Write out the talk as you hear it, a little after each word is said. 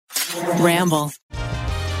Ramble.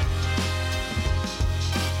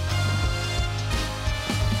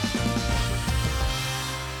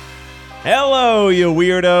 Hello, you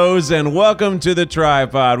weirdos, and welcome to the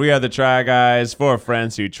Tripod. We are the Try Guys, four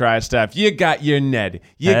friends who try stuff. You got your Ned,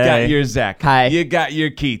 you got your Zach, Hi. you got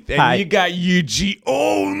your Keith, and Hi. you got Eugene.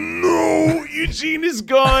 Oh no, Eugene is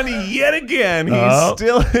gone yet again. He's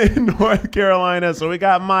still in North Carolina, so we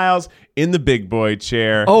got Miles in the big boy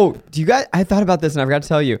chair. Oh, do you guys? I thought about this and I forgot to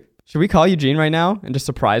tell you. Should we call Eugene right now and just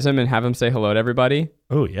surprise him and have him say hello to everybody?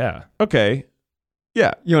 Oh, yeah. Okay.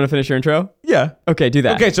 Yeah. You want to finish your intro? Yeah. Okay, do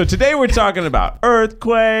that. Okay, so today we're talking about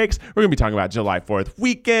earthquakes. We're going to be talking about July 4th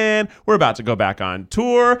weekend. We're about to go back on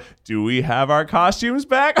tour. Do we have our costumes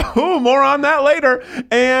back? Oh, more on that later.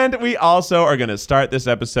 And we also are going to start this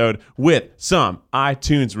episode with some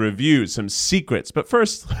iTunes reviews, some secrets. But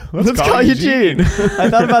first, let's call Eugene. I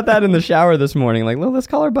thought about that in the shower this morning. Like, well, let's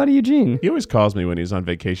call our buddy Eugene. He always calls me when he's on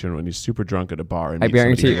vacation, when he's super drunk at a bar and I meets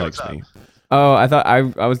somebody guarantee- who likes me. Oh, I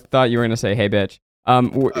thought you were gonna say, "Hey, bitch." Hey,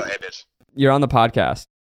 bitch. You're on the podcast.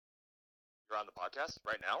 You're on the podcast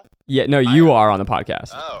right now? Yeah, no, you are on the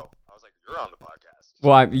podcast. Oh, I was like, you're on the podcast.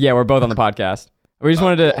 Well, yeah, we're both on the podcast. We just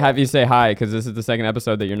wanted to have you say hi because this is the second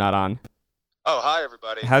episode that you're not on. Oh, hi,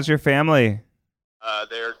 everybody. How's your family?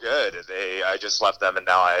 They're good. I just left them, and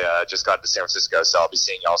now I just got to San Francisco, so I'll be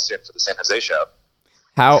seeing y'all soon for the San Jose show.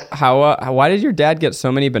 Why did your dad get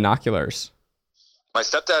so many binoculars? My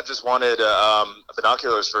stepdad just wanted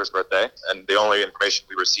binoculars for his birthday, and the only information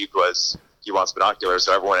we received was he wants binoculars,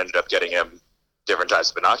 so everyone ended up getting him different types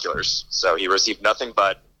of binoculars. So he received nothing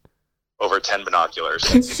but over 10 binoculars.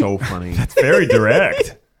 That's so funny. That's very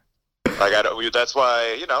direct. That's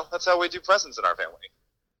why, that's how we do presents in our family.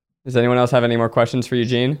 Does anyone else have any more questions for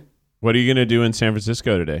Eugene? What are you going to do in San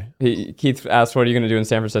Francisco today? Keith asked, "What are you going to do in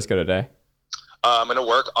San Francisco today?" I'm going to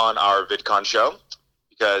work on our VidCon show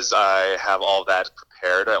because I have all that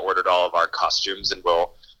prepared. I ordered all of our costumes and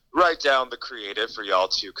will write down the creative for y'all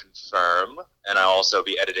to confirm. And I'll also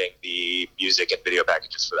be editing the music and video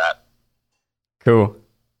packages for that. Cool.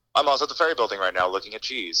 I'm also at the Ferry Building right now looking at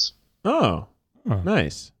cheese. Oh,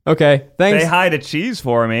 nice. Okay, thanks. Say hi to Cheese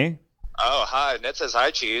for me. Oh, hi. Ned says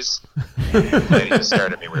hi, cheese. Lady just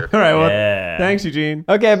stared at me weird. All right, well, Yeah. thanks, Eugene.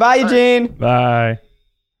 Okay, bye, Eugene. Bye.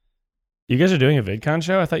 You guys are doing a VidCon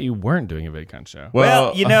show? I thought you weren't doing a VidCon show.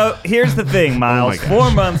 Well, here's the thing, Miles. gosh.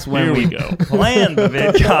 4 months when Here we we go. planned the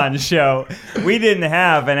VidCon show, we didn't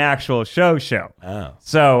have an actual show. Oh.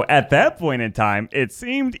 So at that point in time, it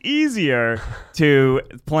seemed easier to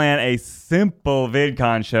plan a simple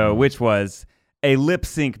VidCon show, which was a lip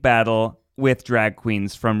sync battle with drag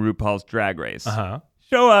queens from RuPaul's Drag Race. Uh-huh.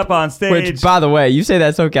 Show up on stage. Which, by the way, you say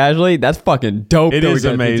that so casually. That's fucking dope. It that we is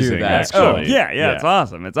get to do amazing, that. actually. Oh, yeah, it's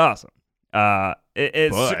awesome. It's awesome.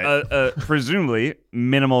 It's But- presumably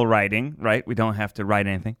minimal writing, right? We don't have to write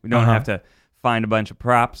anything. We don't have to find a bunch of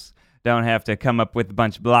props. Don't have to come up with a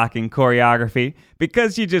bunch of blocking choreography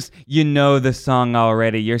because you know the song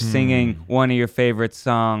already. You're singing one of your favorite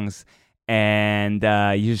songs and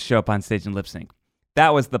you just show up on stage and lip sync.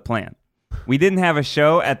 That was the plan. We didn't have a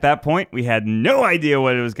show at that point. We had no idea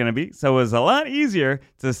what it was going to be. So it was a lot easier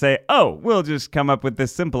to say, oh, we'll just come up with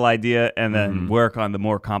this simple idea and then work on the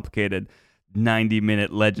more complicated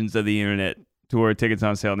 90-minute Legends of the Internet tour. Tickets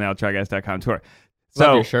on sale now, tryguys.com tour.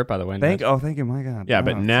 Love your shirt, by the way. Thank you. My God. Yeah, Oh,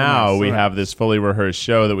 but it's so now nice, so we nice. have this fully rehearsed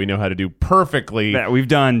show that we know how to do perfectly. that we've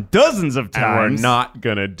done dozens of And we're times. not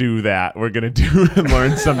going to do that. We're going to do and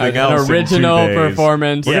learn something else. An original in 2 days.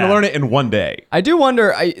 performance. We're Yeah. going to learn it in 1 day. I do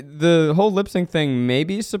wonder. The whole lip sync thing may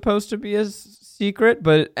be supposed to be a secret,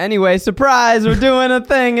 but anyway, surprise! We're doing a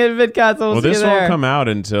thing at VidCon. So we'll see This you there. won't come out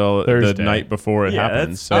until Thursday. the night before it Yeah,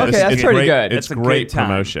 happens. that's- Okay, that's pretty great, good. It's That's a great good time.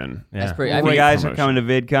 promotion. That's pretty. I If mean, you guys promotion. are coming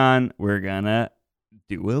to VidCon, we're gonna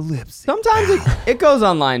do a lip sync. sometimes it goes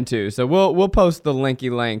online too, so we'll post the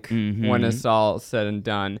linky link Mhm. when it's all said and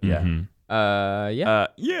done. Yeah. Yeah.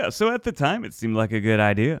 Yeah, so at the time it seemed like a good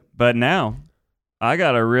idea. But now I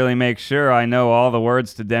gotta really make sure I know all the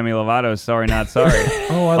words to Demi Lovato's Sorry Not Sorry.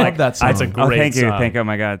 Oh, I love that song. Thank you. Oh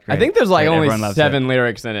my God. I great. think there's like Great, only everyone loves 7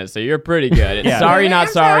 lyrics in it, so you're pretty good. It's Yeah. sorry, not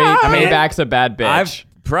sorry. I mean, Payback's a bad bitch. I've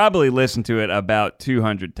probably listened to it about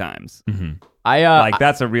 200 times. I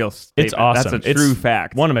That's a real statement. It's awesome. That's a true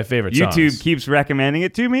fact. One of my favorite YouTube songs. keeps recommending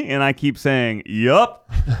it to me, and I keep saying,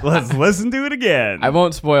 yup, let's listen to it again. I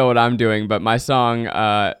won't spoil what I'm doing, but my song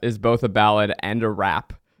is both a ballad and a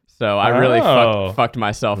rap. So I really Oh. fucked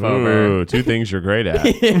myself over. Ooh, 2 things you're great at.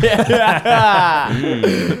 Singing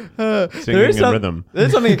There's and rhythm.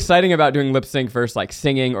 There's something exciting about doing lip sync versus like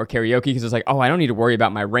singing or karaoke because it's like, oh, I don't need to worry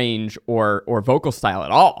about my range or vocal style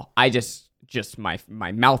at all. I just my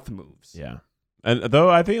mouth moves. Yeah. And though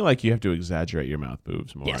I think like you have to exaggerate your mouth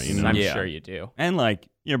moves more. Yes, You know? I'm Yeah. sure you do. And like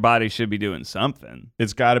your body should be doing something.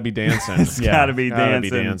 It's got to be dancing. It's gotta be Gotta be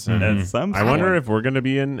dancing. dancing. At some I wonder point. if we're going to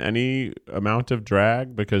be in any amount of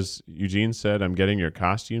drag because Eugene said I'm getting your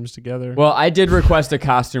costumes together. Well, I did request a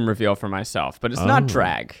costume reveal for myself, but it's not Oh.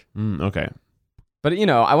 drag. Okay. But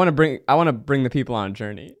I want to bring the people on a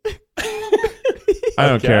journey. I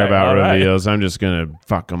don't care about all right. reveals. I'm just going to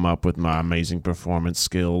fuck them up with my amazing performance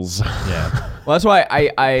skills. Yeah. Well, that's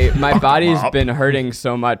why my body's been hurting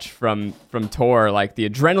so much from tour. Like the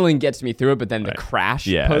adrenaline gets me through it, but then the crash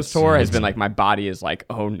Yeah, post tour has it's- been like my body is like,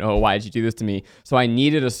 oh no, why did you do this to me? So I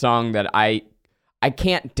needed a song that I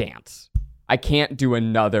can't dance. I can't do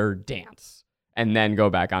another dance and then go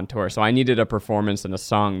back on tour. So I needed a performance and a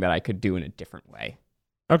song that I could do in a different way.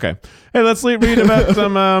 Okay. Hey, let's read about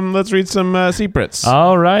some. Let's read some secrets.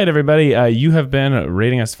 All right, everybody. You have been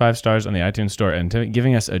rating us 5 stars on the iTunes store and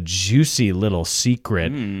giving us a juicy little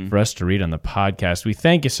secret for us to read on the podcast. We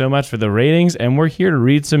thank you so much for the ratings, and we're here to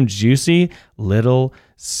read some juicy little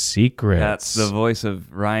secrets. That's the voice of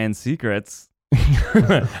Ryan Secrets.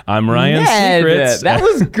 I'm Ryan Ned, Secrets. that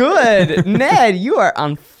was good. Ned, you are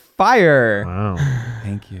on fire. Wow.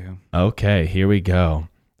 Thank you. Okay, here we go.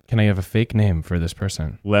 Can I have a fake name for this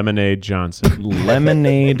person? Lemonade Johnson.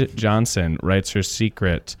 Lemonade Johnson writes her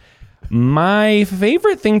secret. My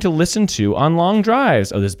favorite thing to listen to on long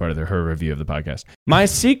drives. Oh, this is part of her review of the podcast. My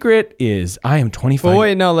secret is I am 25. But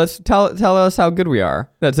wait, no, let's tell us how good we are.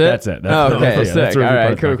 That's it? That's it. Oh, okay, yeah, sick. that's the All review part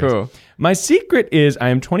right, of the cool, podcast. cool. My secret is I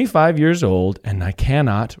am 25 years old and I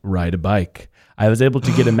cannot ride a bike. I was able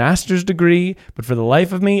to get a master's degree, but for the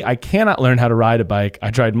life of me, I cannot learn how to ride a bike. I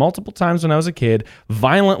tried multiple times when I was a kid,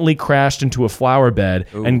 violently crashed into a flower bed,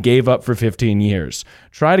 and gave up for 15 years.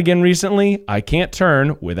 Tried again recently. I can't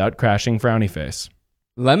turn without crashing frowny face.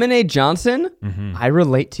 Lemonade Johnson, I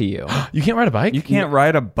relate to you. You can't ride a bike? You can't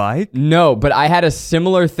ride a bike? No, but I had a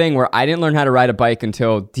similar thing where I didn't learn how to ride a bike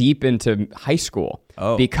until deep into high school.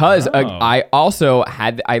 Oh. Because I also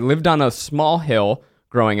I lived on a small hill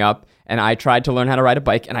growing up, and I tried to learn how to ride a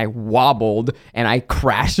bike, and I wobbled, and I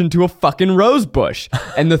crashed into a fucking rose bush.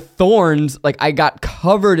 And the thorns, like, I got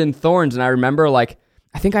covered in thorns, and I remember, like,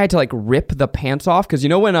 I think I had to, like, rip the pants off, because you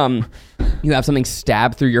know when you have something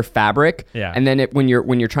stabbed through your fabric, Yeah. and then when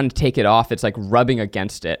you're trying to take it off, it's, like, rubbing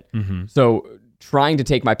against it. So trying to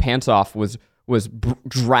take my pants off was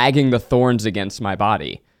dragging the thorns against my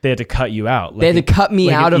body. They had to cut you out. They had to cut me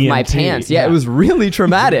like out an of my EMT. pants. Yeah, it was really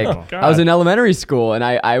traumatic. God. I was in elementary school, and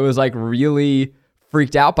I was like really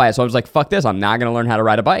freaked out by it. So I was like, fuck this. I'm not going to learn how to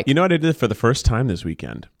ride a bike. You know what I did for the first time this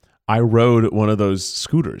weekend? I rode one of those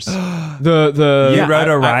scooters. You rode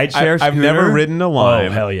a rideshare I've never scooter? ridden a Lime.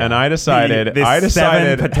 Oh, hell yeah. And I decided, The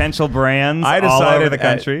 7 potential brands I all over decided the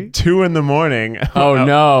country. at 2 a.m. Oh,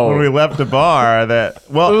 no. when we left the bar that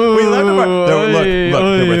we left the bar.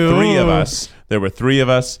 There were 3 of us. There were 3 of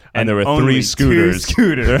us, and there were only 3 scooters. 2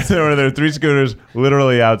 scooters. there were 3 scooters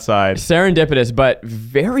literally outside. Serendipitous, but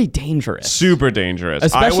very dangerous. Super dangerous.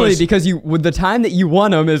 Especially because with the time that you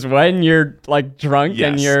won them is when you're like drunk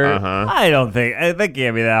and you're. I don't think that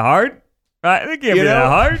can't be that hard. Right? That can't be You know, that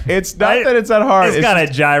hard. it's not that it's that hard. It's got a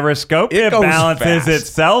gyroscope. It goes balances fast.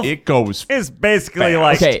 itself. It goes. It's basically fast.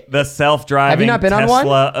 like Okay. the self-driving Have you not been on Tesla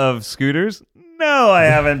one? of scooters. No, I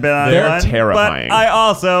haven't been on They're one. terrifying. But I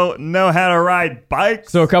also know how to ride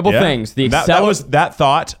bikes. So a couple Yeah. things. The that was that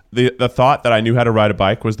thought. The thought that I knew how to ride a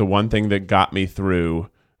bike was the one thing that got me through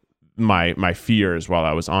my fears while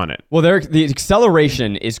I was on it. Well, the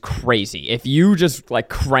acceleration is crazy. If you just like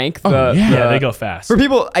crank the Yeah, the- they go fast. For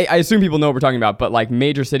people, I assume people know what we're talking about, but like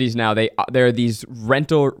major cities now, there are these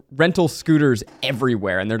rental scooters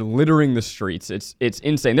everywhere, and they're littering the streets. It's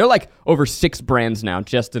insane. They're like over 6 brands now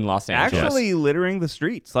just in Los Angeles. Actually littering the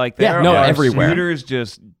streets. Like Yeah, there no, are everywhere. scooters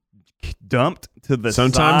just dumped to the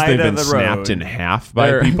Sometimes side they've of been the snapped road. in half by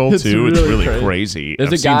They're- people it's too. It's really really crazy. crazy. There's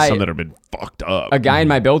I've a seen guy- some that have been fucked up. A guy in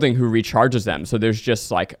my building who recharges them, so there's just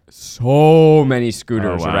like so many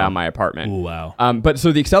scooters Oh, wow. around my apartment. Ooh, wow. But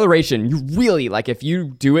so the acceleration, you really like if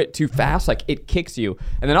you do it too fast, like it kicks you.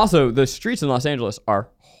 And then also the streets in Los Angeles are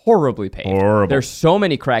horribly paved. Horrible. There's so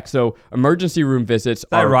many cracks. So emergency room visits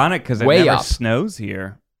It's are ironic because it way never up. snows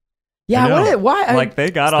here. Yeah, I know. why? Like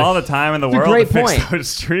they got all the time in the It's a world great to fix point. those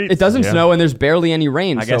streets. it doesn't Yeah. snow and there's barely any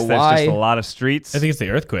rain. I guess so there's why? just a lot of streets. I think it's the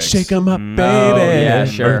earthquakes. Shake 'em up, baby. yeah,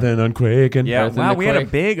 sure. Earth and unquaking. Yeah, Earth in wow, the we had a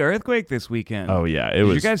quake. big earthquake this weekend. Oh yeah, it Did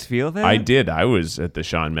was. you guys feel that? I did. I was at the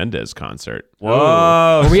Shawn Mendes concert.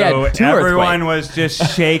 Whoa! We so had 2 everyone was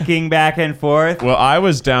just shaking back and forth. Well, I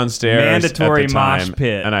was downstairs Mandatory at the time, mosh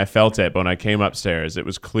pit. and I felt it. But when I came upstairs, it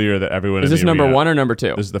was clear that everyone. Is in this the number arena- 1 or number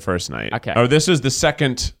 2? This is the first night. Okay. Oh, this is the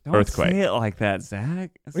second Don't earthquake. earthquake. Say it like that,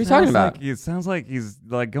 Zach. What are you talking about? It sounds like he's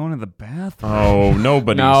like going to the bathroom. Oh,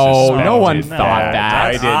 nobody. No, no one suspected thought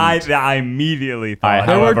that. I didn't. I immediately thought.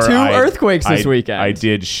 There were However, 2 earthquakes this weekend. I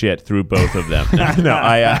did shit through both of them.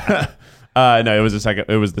 No, it was the second.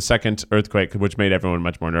 It was the second earthquake, which made everyone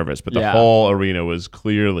much more nervous. But the Yeah. whole arena was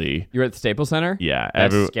clearly, You were at the Staples Center? yeah,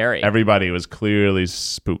 That's scary. Everybody was clearly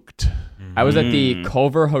spooked. I was at the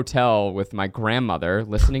Culver Hotel with my grandmother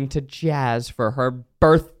listening to jazz for her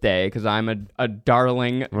birthday because I'm a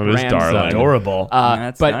darling Well, it is grandson. darling. Adorable.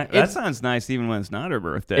 That's but that it's- sounds nice even when it's not her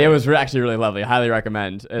birthday. It was actually really lovely. I highly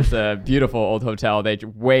recommend. It's a beautiful old hotel. They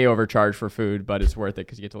way overcharge for food, but it's worth it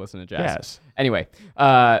because you get to listen to jazz. Yes. Anyway,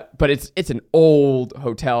 but it's an old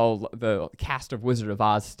hotel. The cast of Wizard of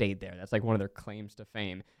Oz stayed there. That's like one of their claims to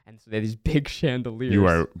fame. And so they have these big chandeliers. You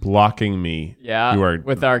are blocking me. Yeah, You are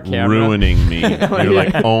with our camera. ruining me. You're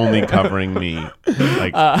like only covering me.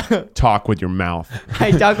 Like talk with your mouth.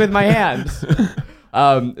 I talk with my hands.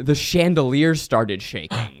 The chandelier started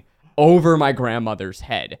shaking over my grandmother's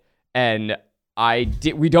head, and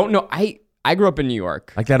we don't know. I grew up in New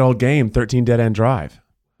York, Like that old game, 13 Dead End Drive.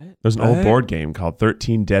 There's an old board game called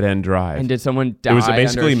 13 Dead End Drive. and did someone die? It was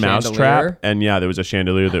basically under a Mousetrap, chandelier? and yeah, there was a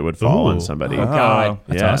chandelier that would fall on Ooh. somebody. Oh, God.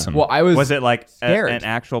 That's Yeah. awesome. Well, I was. Was it like scared. an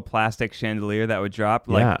actual plastic chandelier that would drop?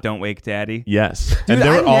 Like Yeah. Don't Wake Daddy? Yes, and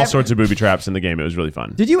there I were all never- sorts of booby traps in the game. It was really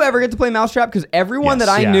fun. Did you ever get to play Mousetrap? Because everyone Yes.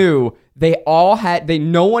 that I Yeah. knew,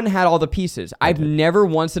 no one had all the pieces. I've never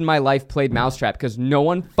once in my life played Mousetrap because no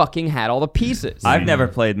one fucking had all the pieces. I've never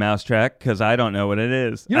played Mousetrap because I don't know what it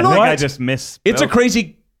is. You I don't think know I what? just miss. It's a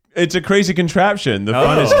crazy contraption. The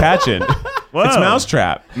fun is catching. Whoa. It's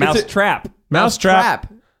Mousetrap. Mousetrap.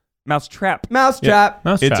 Mousetrap. Mousetrap. Mousetrap.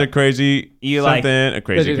 Mousetrap. It's a crazy You like- something, a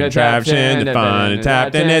crazy Crazy contraption, the fun and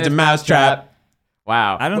tapped, and it's a mousetrap.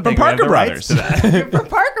 Wow. I don't From think we have Parker the rights Brothers. to that. From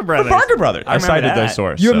Parker Brothers. Parker Brothers. I remember cited that. those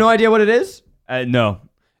sources. You have no idea what it is? No.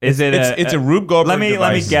 Is it? It's a Rube Goldberg Let me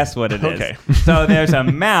device. guess what it is. Okay. So there's a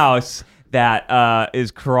mouse that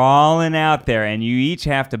is crawling out there, and you each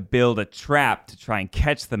have to build a trap to try and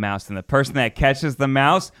catch the mouse. And the person that catches the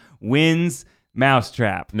mouse wins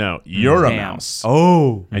Mousetrap. No, you're a Damn. mouse.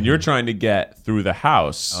 Oh. And you're trying to get through the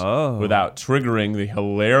house without triggering the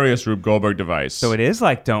hilarious Rube Goldberg device. So it is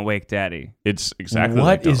like Don't Wake Daddy. It's exactly What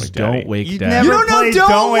like is Don't Wake You'd Daddy? never You don't know played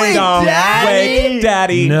Don't Wake Don't Daddy? Wake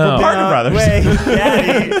Daddy. No. From Parker Brothers. Wake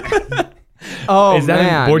Daddy. Oh, Is that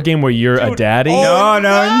man. a board game where you're a daddy? No,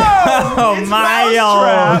 It's Miles.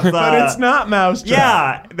 Mousetrap, but it's not Mousetrap.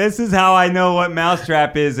 Yeah, this is how I know what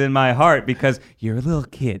Mousetrap is in my heart because you're a little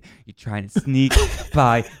kid. You're trying to sneak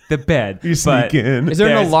by the bed. You sneak in. Is there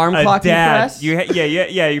an There's alarm a clock you dad. press?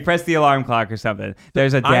 You press the alarm clock or something.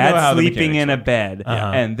 There's a I know dad how the sleeping in mechanics a bed,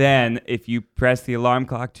 Uh-huh. and then if you press the alarm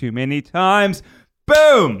clock too many times,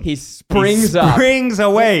 boom! He springs up. Springs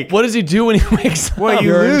awake. What does he do when he wakes up? Well, you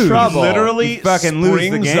You're in lose. trouble. Literally You fucking lose the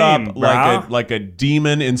springs game, up bro. like a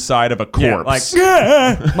demon inside of a Yeah, corpse.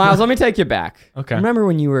 like Miles, let me take you back. Okay. Remember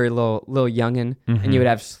when you were a little youngin' and you would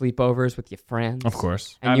have sleepovers with your friends? Of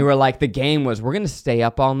course. And you were like, the game was, we're going to stay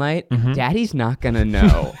up all night. Mm-hmm. Daddy's not going to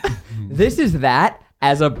know. This is that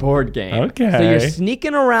as a board game. Okay. So you're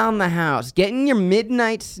sneaking around the house, getting your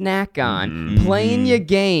midnight snack on, playing your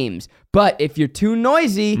games. But if you're too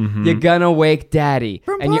noisy, you're going to wake Daddy.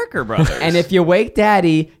 from And you- Parker Brothers. And if you wake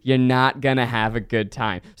Daddy, you're not going to have a good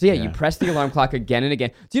time. So yeah, you press the alarm clock again and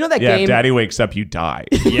again. Do you know that Yeah, game? if Daddy wakes up, you die.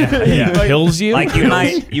 yeah. Kills you? Like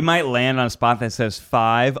you might land on a spot that says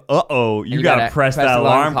 5. You you gotta gotta press press that the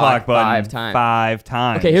alarm clock button 5 times. 5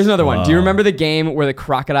 times. Okay, here's another one. Do you remember the game where the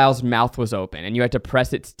crocodile's mouth was open and you had to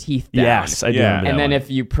press its teeth down? Yes, I do Yeah. remember And that then one. if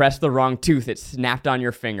you pressed the wrong tooth, it snapped on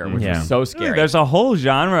your finger, which Yeah. was so scary. There's a whole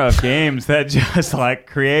genre of games that just like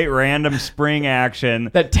create random spring action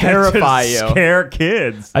That terrify just you. scare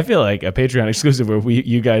kids. I feel like a Patreon exclusive where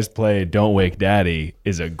you guys play Don't Wake Daddy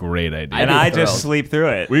is a great idea. And be I thrilled. just sleep through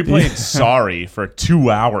it. We played Sorry for 2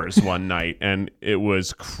 hours one night, and it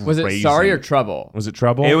was crazy. was it Sorry or Trouble? Was it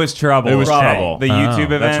Trouble? It was Trouble. It was Okay. Trouble. The YouTube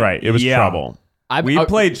event. That's right. It was Yeah. Trouble. We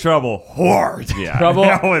played Trouble hard. Yeah. Trouble.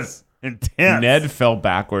 That was intense. Ned fell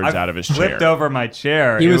backwards I out of his flipped chair. over my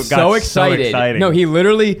chair. He It was got so excited. exciting. No, he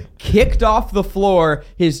literally kicked off the floor.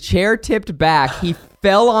 His chair tipped back. He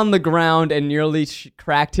fell on the ground and nearly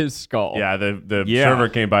cracked his skull. Yeah, the Yeah. server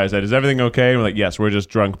came by and said, "Is everything okay?" And we're like, "Yes, we're just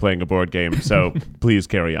drunk playing a board game, so please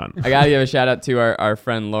carry on." I gotta give a shout out to our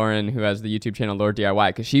friend Lauren, who has the YouTube channel Lord DIY,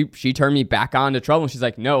 because she turned me back on to Trouble. And she's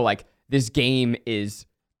like, no, like this game is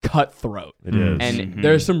cutthroat. It is. And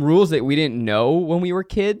there's some rules that we didn't know when we were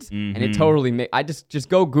kids, and it totally I just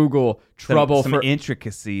go Google trouble some for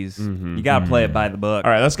intricacies. You gotta play it by the book.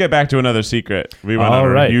 All right, let's get back to another secret. We went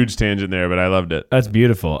on a huge tangent there, but I loved it. That's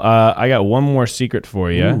beautiful. I got one more secret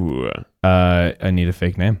for you. Ooh. I need a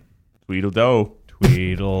fake name. Tweedledum.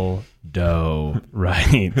 Tweedledum. Right.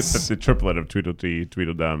 It's the triplet of Tweedledee,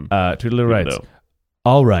 Tweedledum. Tweedledum writes,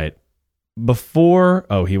 all right. Before,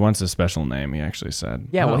 he wants a special name, he actually said.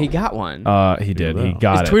 Yeah, well, he got one. He did. He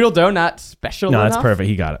got Is it. Tweedledum not special No, enough? that's perfect.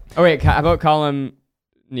 He got it. Oh, wait, how about call him...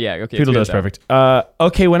 Yeah, okay. Tweedledum's perfect.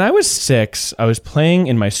 Okay, when I was 6, I was playing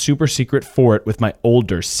in my super secret fort with my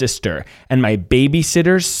older sister and my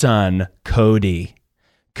babysitter's son, Cody.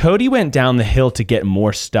 Cody went down the hill to get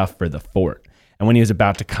more stuff for the fort. And when he was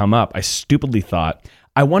about to come up, I stupidly thought,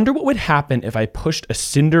 I wonder what would happen if I pushed a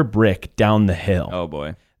cinder brick down the hill. Oh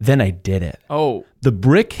boy. Then I did it. Oh. The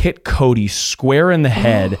brick hit Cody square in the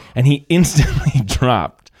head, and he instantly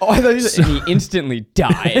dropped. Oh, I thought and he instantly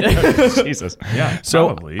died. Jesus. Yeah, So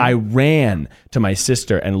probably. I ran to my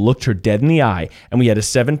sister and looked her dead in the eye, and we had a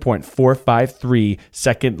 7.453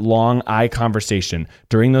 second long eye conversation.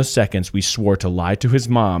 During those seconds, we swore to lie to his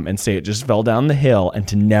mom and say it just fell down the hill and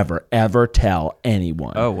to never, ever tell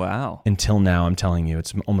anyone. Oh wow. Until now, I'm telling you,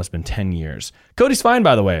 it's almost been 10 years. Cody's fine,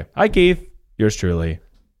 by the way. Hi, Keith. Yours truly.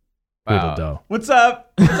 Wow. Tweedledoe. What's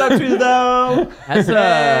up? What's up, Tweedledum?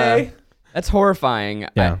 That's horrifying.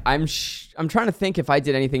 Yeah. I'm trying to think if I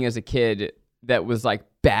did anything as a kid that was like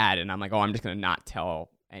bad, and I'm like, I'm just gonna not tell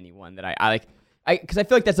anyone that I like. Because I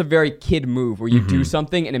feel like that's a very kid move where you do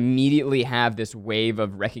something and immediately have this wave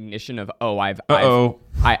of recognition of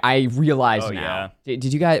I realize now. yeah.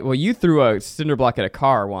 Did you guys? Well, you threw a cinder block at a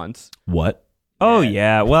car once. What? Oh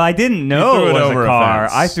yeah. Well, I didn't know threw it it was over a a car.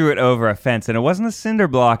 fence. I threw it over a fence, and it wasn't a cinder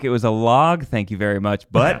block. It was a log. Thank you very much.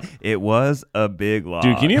 But it was a big log.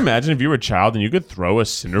 Dude, can you imagine if you were a child and you could throw a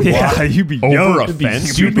cinder block Yeah, you'd be over yoked. a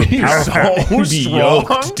fence? You'd be so you'd be strong,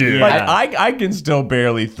 yoked, dude. Like, I can still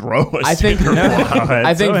barely throw a I think cinder block.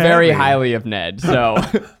 I think so very heavy. highly of Ned. So,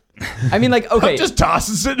 I mean, like, okay, Just toss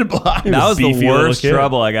a cinder block. That was the beefy little worst kid.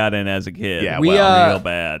 trouble I got in as a kid. Yeah, We, real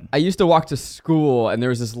bad. I used to walk to school, and there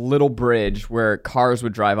was this little bridge where cars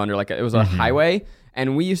would drive under, like it was a highway,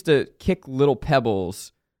 and we used to kick little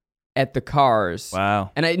pebbles at the cars.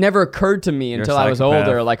 Wow. And it never occurred to me You're a until I was psychopath.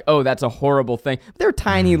 older, like, oh, that's a horrible thing. But they were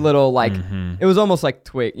tiny little, like, it was almost like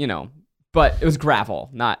twig, but it was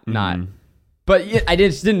gravel, not. But yeah, I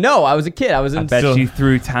just didn't know. I was a kid. I was I in. bet you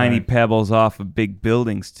threw tiny pebbles off of big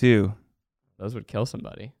buildings too. Those would kill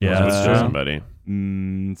somebody. Yeah, Let's that's do true. somebody.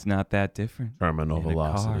 It's not that different. Terminal In a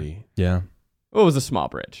velocity. Yeah. Well, it was a small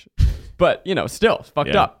bridge, but still it's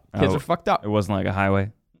fucked Yeah. up. Kids Oh. are fucked up. It wasn't like a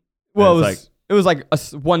highway. Well, It's it was like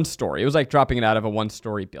one story. It was like dropping it out of a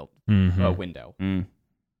one-story window.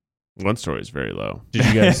 One story is very low. Did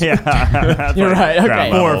you guys? Yeah, that's You're like right. Okay.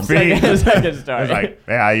 ground level. 4 feet. Second story. It's like,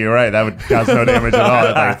 yeah, you're right. That would cause no damage at all.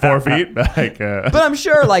 It's like 4 feet. Like, But I'm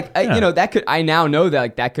sure, like, that could. I now know that,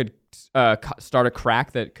 like, that could start a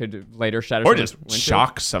crack that could later shatter. or someone's just windshield.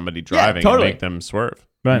 shock somebody driving totally. and make them swerve.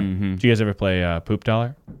 Right. Did you guys ever play Poop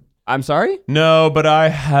Dollar? I'm sorry. No, but I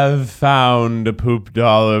have found a poop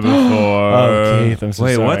dollar before. Oh, Keith, I'm so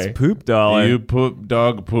Wait, sorry. what's poop dollar? You put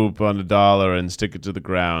dog poop on a dollar and stick it to the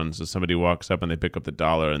ground, so somebody walks up and they pick up the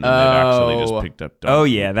dollar, and then they've actually just picked up dog Oh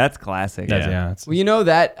poop. yeah, that's classic. That's, yeah. That's, Well,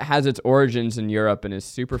 that has its origins in Europe and is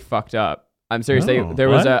super fucked up. I'm serious. Oh, There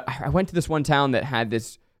was what? I went to this one town that had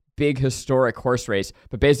this big historic horse race,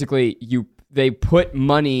 but basically they put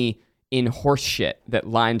money in horse shit that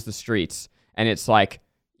lines the streets, and it's like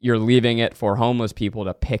you're leaving it for homeless people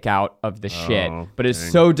to pick out of the shit. But it's dang.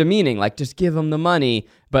 so demeaning. Like, just give them the money.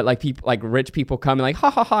 But like people, like rich people come and like, ha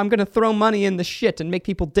ha ha, I'm gonna throw money in the shit and make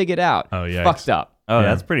people dig it out. Oh, It's yikes. fucked up. Oh, Yeah.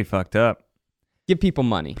 that's pretty fucked up. Give people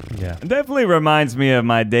money. yeah. It definitely reminds me of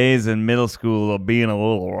my days in middle school of being a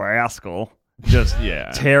little rascal. Just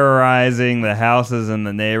terrorizing the houses in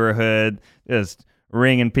the neighborhood, just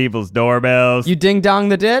ringing people's doorbells, You ding dong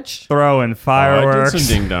the ditch. throwing I fireworks. did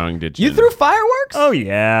some ding dong, did you? You threw fireworks. Oh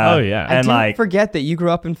yeah. Oh, yeah. I And didn't like forget that you grew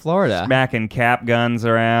up in Florida. smacking cap guns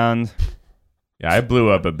around. Yeah, I blew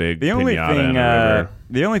up a big The only pinata thing in a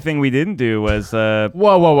the only thing we didn't do was Whoa,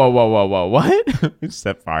 whoa, whoa, whoa, whoa, whoa! What? river. We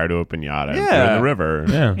set fire to a pinata and threw it in Yeah. the river.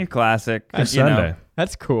 Yeah. your classic It's you know. Sunday.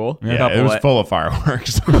 That's cool. Yeah, Couple it was of- full of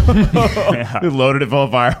fireworks. Yeah. We loaded it full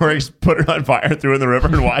of fireworks, put it on fire, threw it in the river,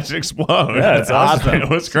 and watched it explode. Yeah, it's awesome. It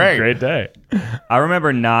was great. Great day. I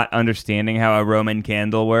remember not understanding how a Roman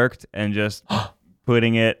candle worked and just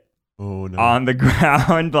putting it Oh no. on the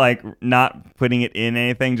ground, like not putting it in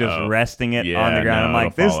anything, just resting it on the ground. I'm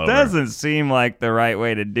like, this doesn't seem like the right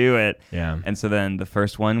way to do it. Yeah. And so then the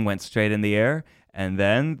first one went straight in the air, and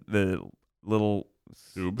then the little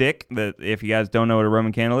stick that, if you guys don't know what a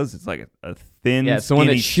Roman candle is, it's like a thin, it's the one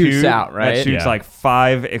that skinny shoots tube out, right? That shoots like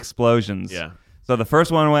 5 explosions. Yeah. So the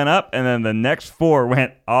first one went up, and then the next 4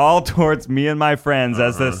 went all towards me and my friends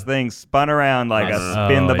as this thing spun around like a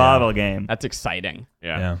spin the bottle game. That's exciting.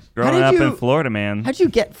 Yeah. Growing did up you- in Florida, man. How'd you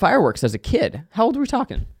get fireworks as a kid? How old are we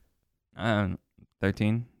talking?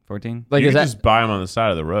 13, 14. Like, You is can that just buy them on the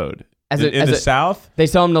side of the road. As in the South? they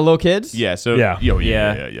sell them to little kids? Yeah. So Yeah.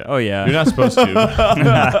 Yeah. Oh, yeah. You're not supposed to.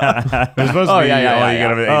 They're supposed to Oh, be yeah, yeah, you yeah.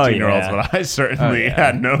 get them Oh, 18-year-olds, yeah. but I certainly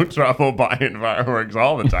had no trouble buying fireworks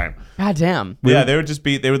all the time. God damn. Yeah, they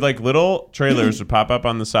would like little trailers would pop up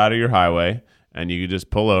on the side of your highway, and you could just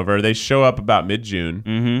pull over. They show up about mid-June,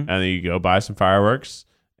 and then you go buy some fireworks,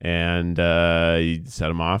 and you set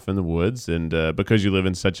them off in the woods. And because you live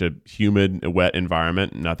in such a humid, wet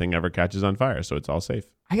environment, nothing ever catches on fire, so it's all safe.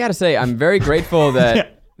 I gotta say, I'm very grateful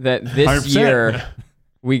that this 100%. year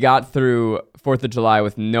we got through 4th of July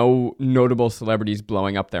with no notable celebrities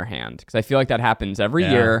blowing up their hand. Because I feel like that happens every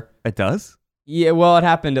year. It does? Yeah, well, it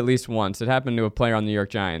happened at least once. It happened to a player on the New York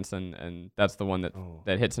Giants, and that's the one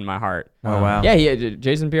that hits in my heart. Oh, wow. Yeah,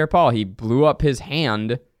 Jason Pierre-Paul, he blew up his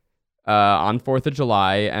hand on 4th of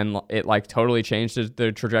July, and it like totally changed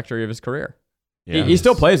the trajectory of his career. Yeah. He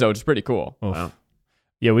still plays though, which is pretty cool. Oof. Wow.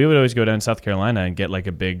 Yeah, we would always go down to South Carolina and get like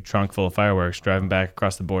a big trunk full of fireworks, driving back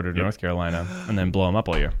across the border to North Carolina, and then blow them up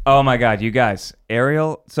all year. Oh, my God, you guys.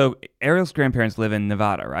 Ariel's grandparents live in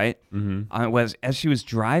Nevada, right? Mm-hmm. As she was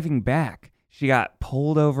driving back, she got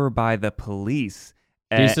pulled over by the police.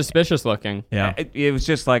 He's suspicious looking. Yeah. It was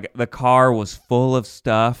just like the car was full of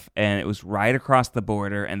stuff, and it was right across the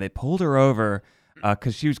border, and they pulled her over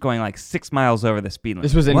because she was going like 6 miles over the speed limit.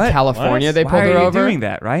 This was in What? California. What? They Why pulled are her you over. doing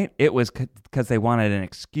that, right? It was because they wanted an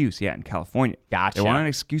excuse. Yeah, in California. Gotcha. They wanted an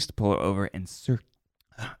excuse to pull her over and search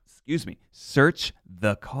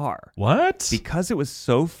the car. What? Because it was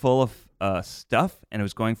so full of stuff, and it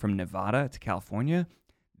was going from Nevada to California.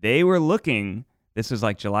 They were looking. This was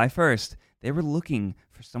like July 1st. They were looking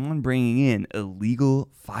for someone bringing in illegal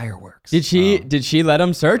fireworks. Did she let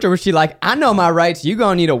him search, or was she like, I know my rights. You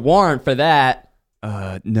gonna need a warrant for that?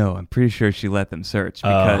 No, I'm pretty sure she let them search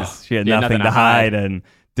because she had Yeah, nothing nothing to to hide hide. and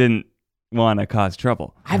didn't want to cause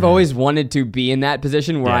trouble. I've always wanted to be in that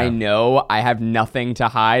position where Yeah. I know I have nothing to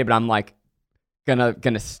hide, but I'm like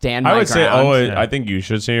gonna stand my I would say, ground. I think you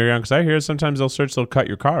should stand your ground because I hear sometimes they'll cut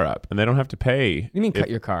your car up and they don't have to pay. What do you mean cut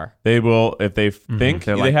your car? They will, if they think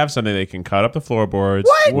They're they like- have something, they can cut up the floorboards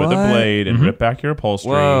with What? a blade and rip back your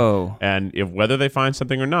upholstery. Whoa. And if whether they find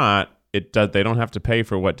something or not, they don't have to pay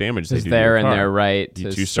for what damage they It's do to there your in car. their right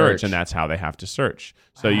to to search, and that's how they have to search.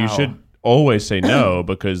 So you Wow. should always say no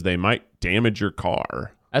because they might damage your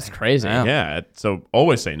car. That's crazy. Wow. Yeah, so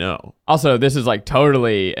always say no. Also, this is like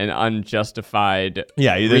totally an unjustified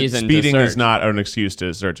reason speeding to is search. not an excuse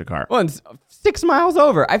to search a car. Well, it's 6 miles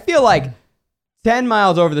over. I feel like 10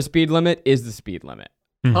 miles over the speed limit is the speed limit.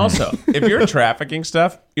 Also, if you're trafficking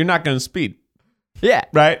stuff, you're not going to speed, Yeah.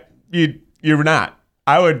 right? You're not.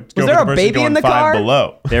 I would go Was there for a the person baby going in the 5 car?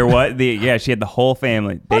 below. There was she had the whole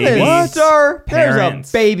family. What? Babies, Sir,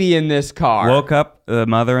 parents. there's a baby in this car. Woke up the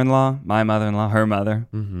mother-in-law, my mother-in-law, her mother.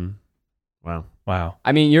 Wow. Wow.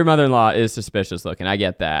 I mean, your mother-in-law is suspicious looking. I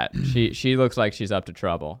get that. She looks like she's up to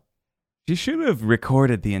trouble. She should have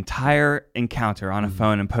recorded the entire encounter on a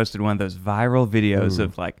phone and posted one of those viral videos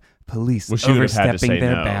of like police Well, she would have had to overstepping say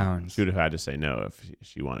their no. bounds. She would have had to say no if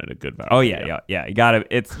she wanted a good viral Oh video. yeah. You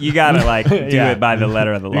gotta like do Yeah. it by the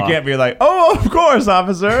letter of the You law. can't be like, oh, of course,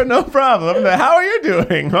 officer, no problem. How are you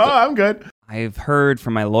doing? Oh, I'm good. I've heard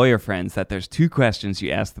from my lawyer friends that there's 2 questions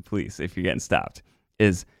you ask the police if you're getting stopped.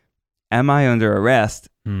 Is, am I under arrest?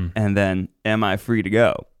 And then, am I free to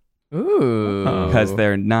go? Ooh. Because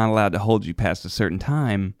they're not allowed to hold you past a certain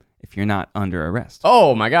time if you're not under arrest.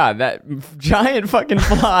 Oh my god, that giant fucking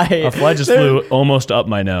fly. A fly just flew almost up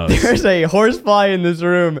my nose. There's a horsefly in this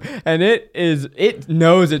room, and it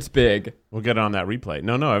knows it's big. We'll get it on that replay.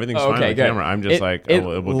 No, everything's fine on Okay, the good. camera. I'm just it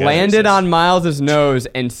we'll get landed it. on Miles' nose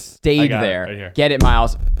and I stayed got it there. right here. Get it,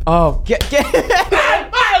 Miles. Oh, get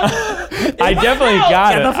I definitely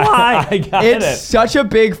got it. I got It's it. such a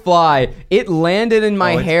big fly. It landed in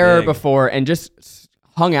my Oh, it's hair big. before and just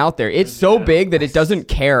hung out there. It's so big that it doesn't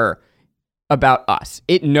care about us.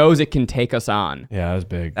 It knows it can take us on. Yeah, that was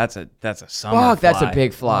big. That's a summer Fuck, that's a fly.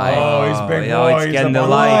 big fly. Oh, he's big yo, boy. it's He's getting up the on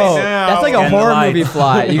lights. now. That's like a Getting the horror lights. movie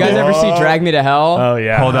fly. You guys ever see Drag Me to Hell? Oh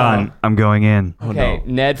yeah. Hold on, I'm going in. Okay,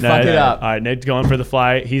 Ned, No, fuck it no. up. All right, Ned's going for the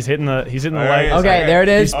fly. He's hitting the All light. right. Okay, there it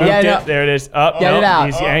He is. spooked Yeah, it. no. There it is. Up. Get it out.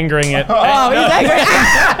 He's angering it. Oh, he's angry.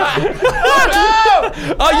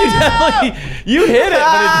 Oh, you definitely you hit it,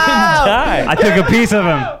 but it didn't die. I took a piece of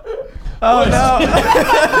him. Oh, no. All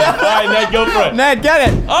right, Ned, go for it. Ned, get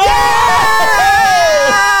it. Oh!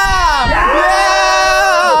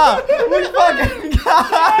 Yeah! We fucking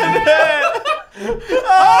got it.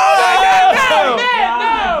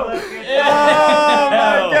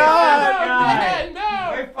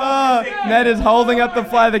 Ned is holding up the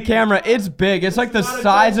fly of the camera. It's big. It's like the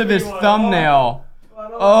size of his thumbnail.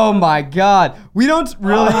 Oh my god. We don't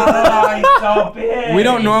really we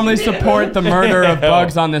don't normally support the murder of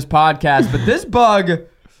bugs on this podcast, but this bug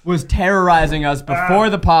was terrorizing us before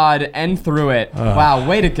the pod and through it. Wow,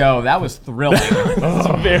 way to go. That was thrilling.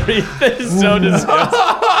 That is so disgusting.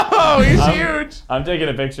 Oh, he's huge. I'm taking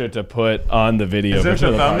a picture to put on the video. Is this for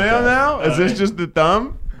the the thumbnail podcast. now? Is this just the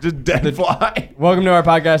thumb? Just dead fly? Welcome to our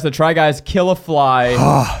podcast, The Try Guys Kill a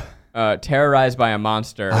Fly, terrorized by a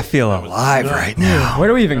monster. I feel alive right now. Where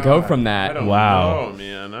do we even go from that? Wow. Oh,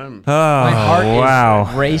 man. I'm... My heart wow.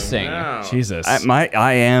 is racing. Wow. Jesus.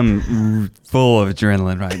 I am full of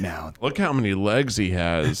adrenaline right now. Look how many legs he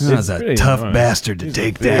has. That was a pretty tough annoying. bastard to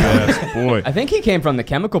take down. Yes, boy. I think he came from the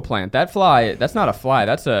chemical plant. That fly, that's not a fly.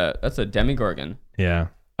 That's a demigorgon. Yeah.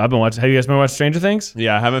 I've been watching. Have you guys been watching Stranger Things?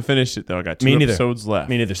 Yeah, I haven't finished it, though. I got 2 Me neither. episodes left.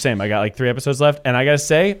 Me neither. Same. I got like 3 episodes left, and I gotta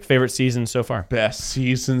say, favorite season so far. Best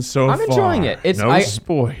season so I'm far. enjoying it. It's- no I-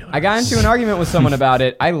 spoilers. I got into an argument with someone about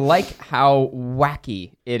it. I like how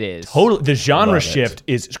wacky it is. Totally. The genre Love it. shift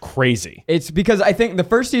is crazy. It's because I think the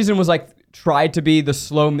first season was like tried to be the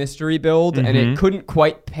slow mystery build, and it couldn't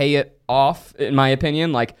quite pay it off, in my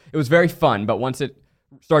opinion. Like it was very fun, but once it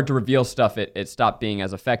started to reveal stuff, it stopped being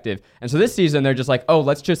as effective. And so this season, they're just like, oh,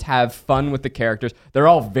 let's just have fun with the characters. They're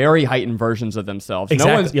all very heightened versions of themselves.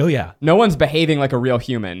 Exactly. Oh yeah. No one's behaving like a real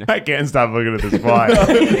human. I can't stop looking at this fly.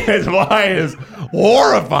 His fly is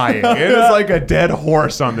horrifying. It is like a dead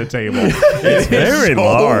horse on the table. It's very so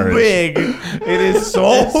large. big. It is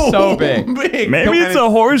so, so big. Maybe it's a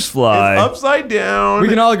horsefly. It's upside down. We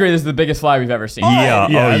can all agree this is the biggest fly we've ever seen. Yeah.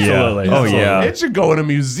 Yeah, Oh absolutely. yeah. Oh Absolutely. yeah. It should go in a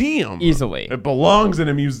museum. Easily. It belongs in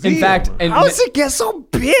a museum. In fact, How does it get so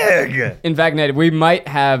big? Ned, we might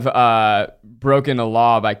have broken a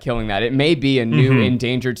law by killing that. It may be a new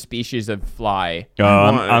endangered species of fly.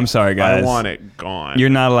 I'm sorry, guys. I want it gone. You're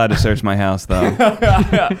not allowed to search my house, though.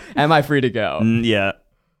 Am I free to go? Yeah.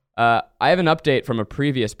 I have an update from a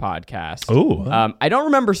previous podcast. Ooh. I don't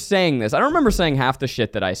remember saying this. I don't remember saying half the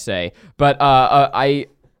shit that I say, but I,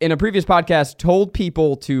 in a previous podcast, told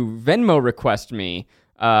people to Venmo request me.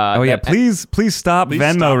 Oh yeah. Please stop Please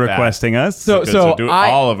Venmo stop that. requesting us. So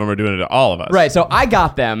all of them are doing it to all of us. Right, so I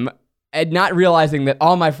got them, and not realizing that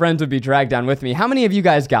all my friends would be dragged down with me. How many have you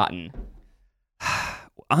guys gotten?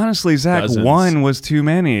 honestly, Zach, Dozens. 1 was too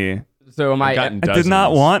many. So am I? gotten I did not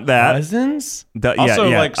dozens. want that. Dozens? Also,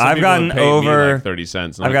 yeah. like some I've people gotten have paid me, over. like 30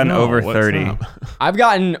 cents. I've gotten over 30. I've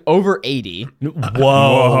gotten over 80. Whoa.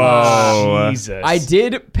 Whoa. Jesus. I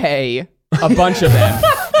did pay a bunch of them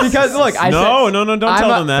because look, I No, said, don't I'm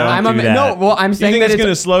tell a- them that. I'm Don't a, do that. No, well, I'm saying think that it's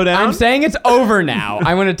gonna slow down? I'm saying it's over now.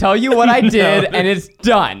 I'm going to tell you what I did, and it's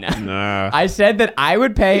done. Nah. I said that I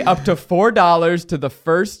would pay up to $4 to the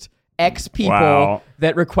first X people Wow.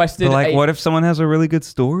 that requested. But like, a, what if someone has a really good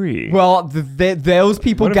story? Well, those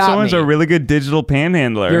people what if got someone's me. a really good digital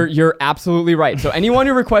panhandler? You're absolutely right. So anyone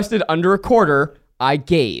who requested under a quarter, I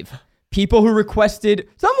gave. People who requested,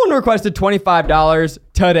 someone requested $25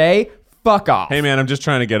 today. Fuck off. Hey man, I'm just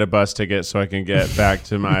trying to get a bus ticket so I can get back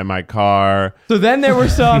to my car. So then there were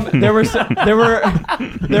there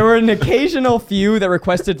were an occasional few that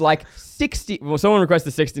requested like 60. Well, someone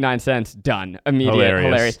requested 69 cents. Done. Immediate.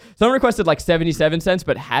 Hilarious. Someone requested like 77 cents,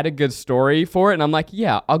 but had a good story for it, and I'm like,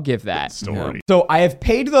 yeah, I'll give that. Story. So I have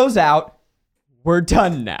paid those out. We're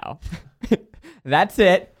done now. That's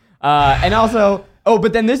it. And also,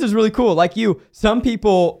 but then this is really cool. Like you, some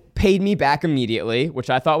people paid me back immediately,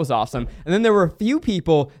 which I thought was awesome. And then there were a few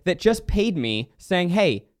people that just paid me saying,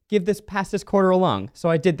 hey, pass this quarter along. So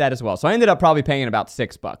I did that as well. So I ended up probably paying about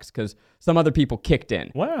 $6 because some other people kicked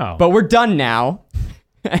in. Wow. But we're done now.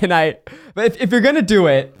 But if you're going to do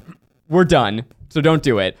it, we're done. So don't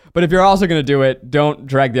do it. But if you're also going to do it, don't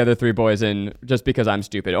drag the other 3 boys in just because I'm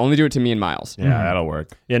stupid. Only do it to me and Miles. Yeah, that'll work.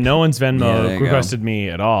 Yeah, no one's Yeah, Venmo there you requested me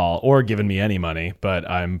at all or given me any money, but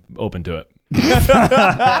I'm open to it.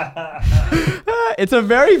 It's a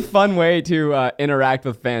very fun way to interact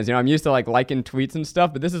with fans. You know, I'm used to like liking tweets and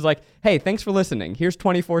stuff, but this is like, hey, thanks for listening. Here's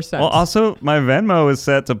 24 cents. Well, also, my Venmo is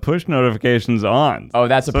set to push notifications on. Oh,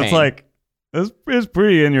 that's a so pain. it's like, it's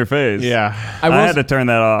pretty in your face. Yeah. I had to turn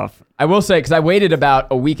that off. I will say, because I waited about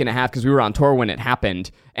a week and a half because we were on tour when it happened,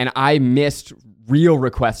 and I missed real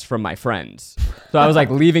requests from my friends. So I was like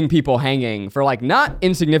leaving people hanging for like not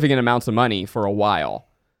insignificant amounts of money for a while.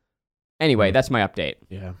 Anyway, that's my update.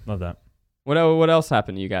 Yeah, love that. What else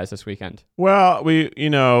happened to you guys this weekend? Well,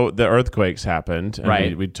 the earthquakes happened. And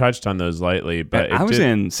Right. We touched on those lightly, but I was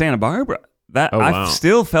in Santa Barbara. Oh, wow. I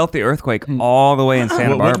still felt the earthquake all the way in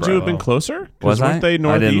Santa Barbara. Wouldn't you have been closer? 'Cause Was I? weren't they I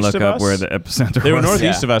northeast didn't look of up us? where the epicenter They were was.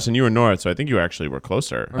 northeast Yeah. of us, and you were north, so I think you actually were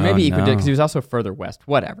closer. Or maybe he no. because he was also further west.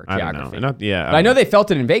 Whatever, I don't geography. know. Yeah, But I know they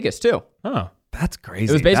felt it in Vegas too. Oh, That's crazy.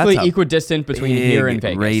 It was basically That's a equidistant between here and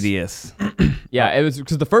big Vegas. radius. Yeah, it was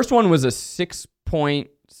because the first one was a 6 point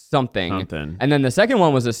something, and then the second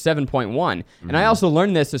one was a 7.1. And I also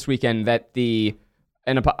learned this weekend that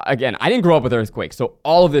again, I didn't grow up with earthquakes, so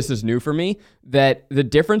all of this is new for me. That the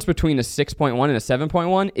difference between a 6.1 and a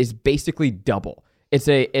 7.1 is basically double. It's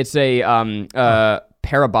a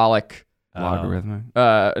parabolic Logarithmic.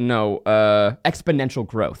 exponential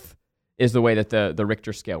growth is the way that the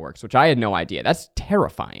Richter scale works, which I had no idea. That's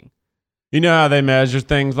terrifying. You know how they measure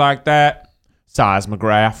things like that?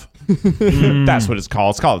 Seismograph. That's what it's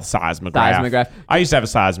called. It's called a seismograph. Seismograph. I used to have a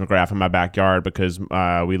seismograph in my backyard because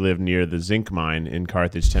we lived near the zinc mine in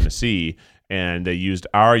Carthage, Tennessee, and they used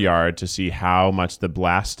our yard to see how much the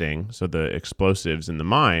blasting, so the explosives in the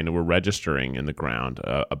mine, were registering in the ground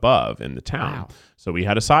above in the town. Wow. So we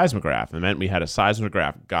had a seismograph. It meant we had a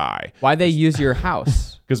seismograph guy. Why'd they use your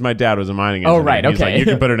house? Because my dad was a mining Oh, engineer. right, He's okay. like, you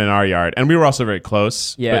can put it in our yard. And we were also very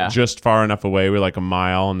close, Yeah. but just far enough away. We were like a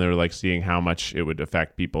mile, and they were like seeing how much it would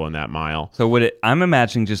affect people in that mile. So I'm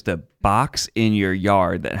imagining just a box in your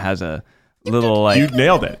yard that has a little like You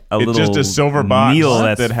nailed it. a It's just little a silver box needle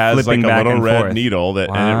that's that has like flipping a back little and red forth. needle and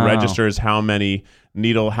Wow. it registers how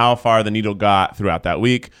far the needle got throughout that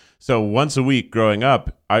week. So once a week growing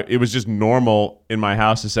up, it was just normal in my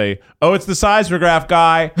house to say, "Oh, it's the seismograph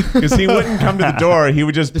guy," because he wouldn't come to the door. He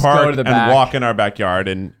would just go park to the and back. walk in our backyard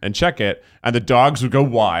and check it. And the dogs would go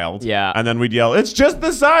wild. Yeah. And then we'd yell, "It's just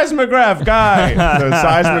the seismograph guy." So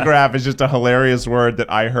seismograph is just a hilarious word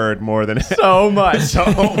that I heard more than So much. so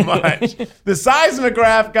much. The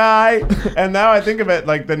seismograph guy. And now I think of it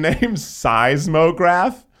like the name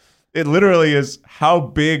seismograph. It literally is how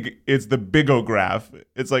big is the bigograph.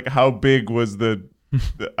 It's like how big was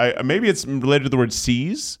maybe it's related to the word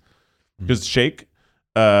seize because shake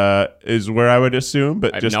is where I would assume,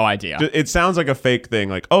 but I have no idea. It sounds like a fake thing.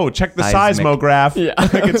 Like, oh, check the Seismic. seismograph. Yeah.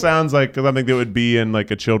 Like it sounds like something that would be in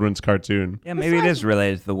like a children's cartoon. Yeah, maybe it is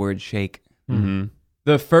related to the word shake.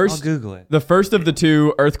 The I'll first Google it. The first of the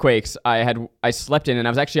two earthquakes I slept in, and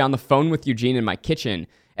I was actually on the phone with Eugene in my kitchen,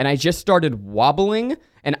 and I just started wobbling,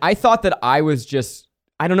 and I thought that I was just,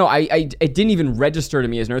 I don't know, it didn't even register to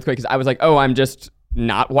me as an earthquake because I was like, oh, I'm just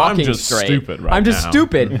not walking just straight. stupid right I'm just now.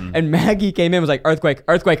 stupid. And Maggie came in and was like, earthquake,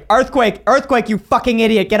 earthquake, earthquake, earthquake, you fucking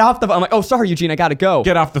idiot, get off the phone. I'm like, oh, sorry, Eugene, I gotta go.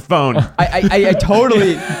 Get off the phone. I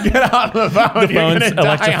totally... Get on the phone. The You're phone's gonna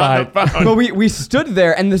die on the phone. But we stood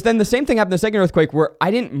there, and then the same thing happened the second earthquake where I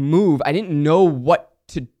didn't move. I didn't know what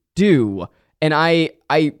to do. And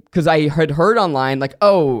because I had heard online, like,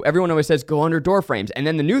 oh, everyone always says go under door frames. And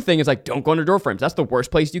then the new thing is like, don't go under door frames. That's the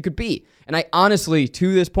worst place you could be. And I honestly,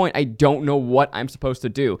 to this point, I don't know what I'm supposed to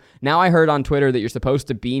do. Now I heard on Twitter that you're supposed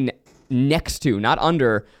to be next to, not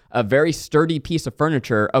under, a very sturdy piece of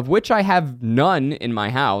furniture, of which I have none in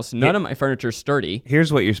my house. None of my furniture is sturdy.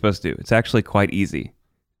 Here's what you're supposed to do. It's actually quite easy.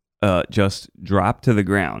 Just drop to the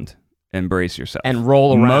ground and brace yourself. And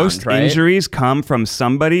roll around, Most right? injuries come from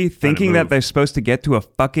somebody thinking that move. they're supposed to get to a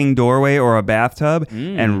fucking doorway or a bathtub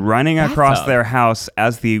and running across Bathtub. their house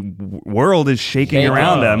as the world is shaking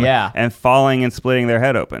around them Yeah. and falling and splitting their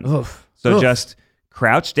head open. Oof. So Oof. just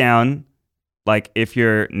crouch down. Like if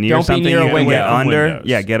you're near Don't be something near a you can window. get under. Windows.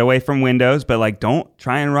 Yeah, get away from windows, but like don't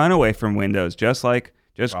try and run away from windows. Just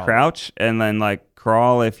crouch and then like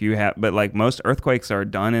crawl if you have, but like most earthquakes are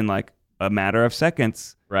done in like a matter of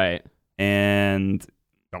seconds. Right. And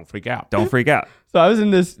Don't freak out. don't freak out. So I was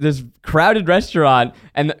in this crowded restaurant,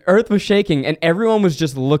 and the earth was shaking, and everyone was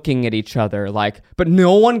just looking at each other, like, but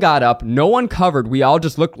no one got up, no one covered. We all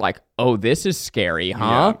just looked like, oh, this is scary,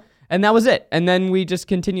 huh? Yeah. And that was it. And then we just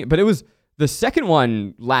continued. But the second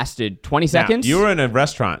one lasted 20 seconds. Now, you were in a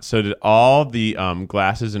restaurant, so did all the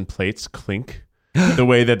glasses and plates clink? the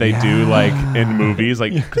way that they do like in movies,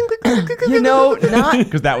 like Not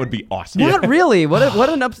because that would be awesome. not really.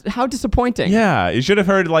 How disappointing. Yeah, you should have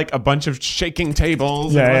heard like a bunch of shaking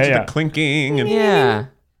tables and a bunch of the clinking. And Yeah.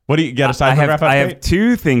 what do you get a I seismograph? have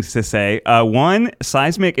 2 things to say. One,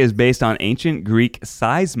 seismic is based on ancient Greek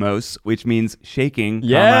seismos, which means shaking,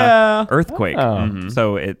 Yeah. earthquake.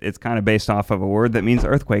 So it's kind of based off of a word that means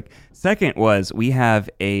earthquake. Second was we have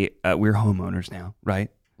we're homeowners now, right?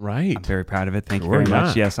 Right. I'm very proud of it. Thank you very yeah.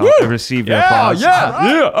 much. Yes, I'll receive your applause.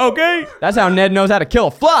 Yeah. Okay. That's how Ned knows how to kill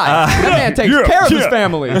a fly. That man takes care of his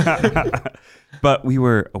family. But we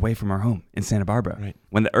were away from our home in Santa Barbara. Right.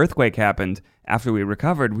 When the earthquake happened, after we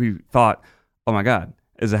recovered, we thought, oh my God,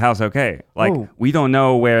 is the house okay? Like, we don't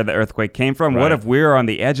know where the earthquake came from. What Right. if we're on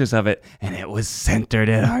the edges of it and it was centered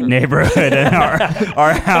in our neighborhood and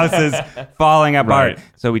our house is falling apart? Right.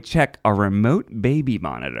 So we check our remote baby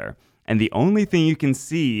monitor. And the only thing you can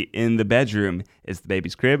see in the bedroom is the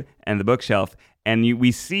baby's crib and the bookshelf. And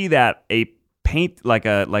we see that a paint, like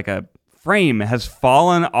a frame has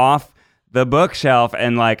fallen off the bookshelf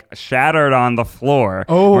and like shattered on the floor.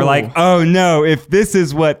 Oh. We're like, oh no, if this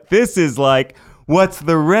is what this is like, what's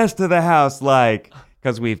the rest of the house like?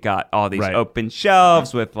 Because we've got all these Right. open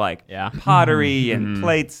shelves with like Yeah. pottery and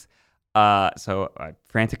plates. So I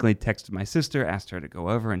frantically texted my sister, asked her to go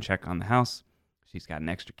over and check on the house. She's got an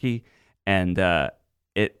extra key. And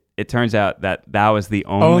it turns out that was the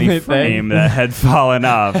only Only frame thing. that had fallen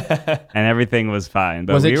off, and everything was fine.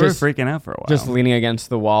 But Was it we were just- freaking out for a while. Just leaning against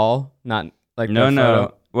the wall, not like no. the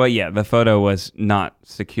photo. Well, yeah, the photo was not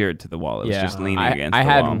secured to the wall. It was Yeah, just leaning I against I the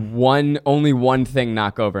had wall. only one thing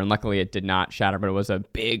knock over, and luckily it did not shatter. But it was a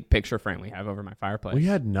big picture frame we have over my fireplace. We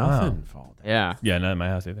had nothing fall down. Yeah. Yeah, not in my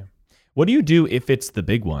house either. What do you do if it's the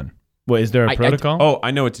big one? What is there a I- protocol? Oh,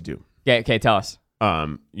 I know what to do. Okay. Tell us.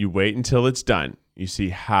 You wait until it's done. You see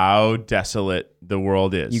how desolate the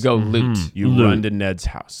world is. You go loot. You Loot. run to Ned's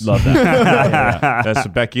house. Love that. That's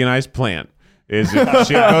what Becky and I's plan. Is if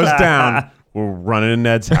shit goes down, we're running to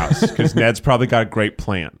Ned's house because Ned's probably got a great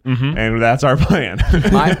plan, and that's our plan.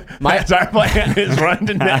 My- that's our plan is run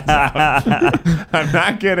to Ned's house. I'm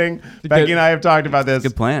not kidding. Becky and I have talked about this.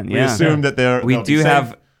 Good plan. We Yeah. assume that We they'll be do safe.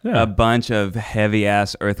 have Yeah. a bunch of heavy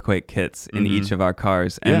ass earthquake kits in each of our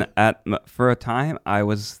cars, and for a time I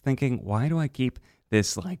was thinking, why do I keep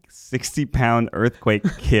this like 60-pound earthquake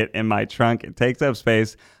kit in my trunk? It takes up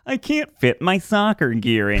space. I can't fit my soccer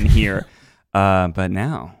gear in here. But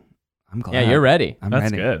now I'm glad. Yeah, you're ready. I'm That's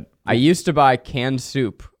ready. good. I used to buy canned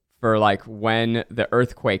soup for like when the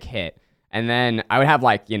earthquake hit, and then I would have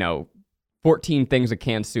 14 things of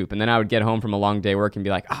canned soup, and then I would get home from a long day work and be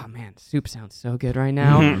like, oh man, soup sounds so good right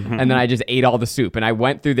now. And then I just ate all the soup, and I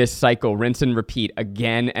went through this cycle, rinse and repeat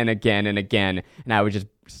again and again and again, and I would just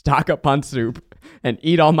stock up on soup and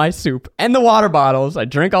eat all my soup and the water bottles. I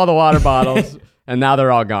drink all the water bottles, and now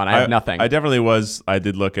they're all gone. I have nothing. I definitely was. I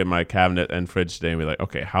did look at my cabinet and fridge today and be like,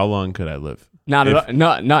 okay, how long could I live?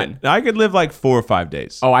 None. I could live like 4 or 5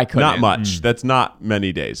 days. Oh, I couldn't. Not much. That's not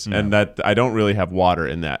many days, and that I don't really have water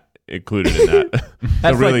in that included in that.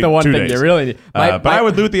 That's So really, like the one 2 thing days. you really need. But I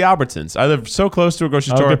would loot the Albertsons. I live so close to a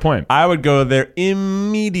grocery store. good point. I would go there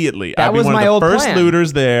immediately. That I'd be was one my of the old first plan.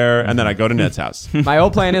 looters there, and then I go to Ned's house. My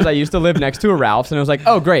old plan is I used to live next to a Ralph's, and I was like,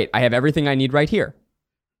 oh, great. I have everything I need right here.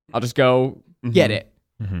 I'll just go get it.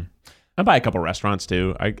 I buy a couple restaurants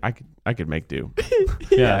too. I could make do.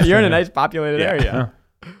 Yeah, You're in a nice populated Yeah. area.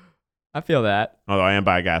 I feel that. Although I am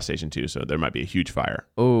by a gas station too, so there might be a huge fire.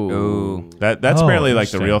 Ooh. That's Oh, apparently like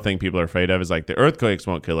the interesting. real thing people are afraid of is like the earthquakes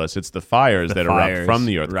won't kill us. It's the fires The that erupt fires. from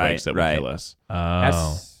the earthquakes that will Right. kill us. Oh.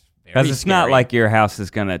 That's Because very it's not scary. like your house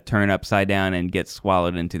is gonna turn upside down and get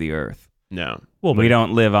swallowed into the earth. No, Well, We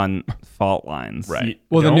don't live on fault lines. right.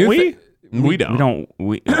 Well, the Don't new we? We don't.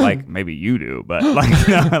 We like maybe you do, but like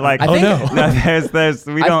no, like I think- there's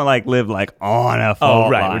we don't like live like on a fault Oh,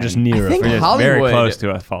 right. line. We're just near I think it. We're just very Hollywood- close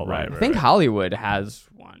to a fault Right, line. I think Hollywood has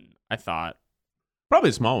one, I thought.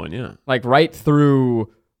 Probably a small one. Yeah. Like right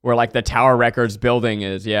through where like the Tower Records building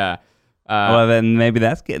is, yeah. Well, then maybe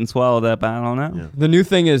that's getting swallowed up. I don't know. Yeah. The new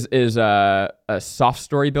thing is soft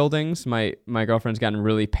story buildings. My girlfriend's gotten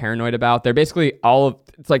really paranoid about. They're basically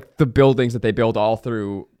it's like the buildings that they build all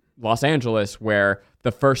through Los Angeles, where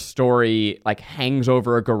the first story like hangs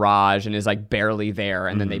over a garage and is like barely there,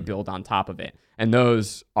 and then they build on top of it. And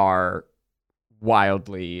those are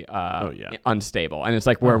wildly unstable. And it's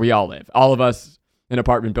like where we all live. All of us in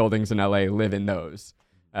apartment buildings in LA live in those.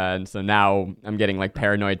 And so now I'm getting like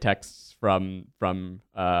paranoid texts from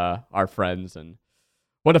our friends, and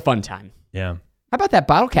what a fun time. Yeah. How about that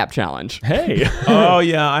bottle cap challenge? Hey. Oh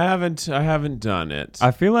yeah, I haven't done it.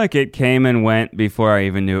 I feel like it came and went before I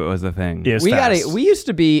even knew it was a thing. Yes, We used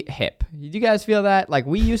to be hip. Did you guys feel that? Like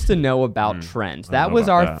we used to know about trends. That know was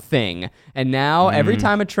about our that. thing. And now every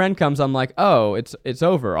time a trend comes, I'm like, oh, it's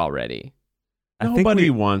over already. I think Nobody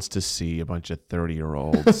wants to see a bunch of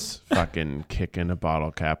 30-year-olds fucking kicking a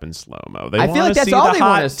bottle cap in slow-mo. They I feel wanna like that's see all the they hot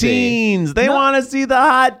wanna see. teens. They want to see the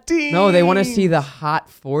hot teens. No, they want to see the hot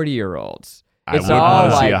 40-year-olds. I It's would all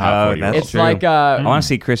want to see like a hot Oh, 40-year-old. that's it's true. like I want to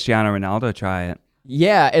see Cristiano Ronaldo try it.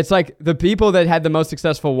 yeah, it's like the people that had the most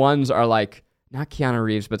successful ones are like not Keanu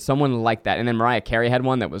Reeves, but someone like that. And then Mariah Carey had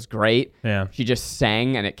one that was great. Yeah. She just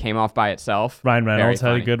sang and it came off by itself. Ryan Very Reynolds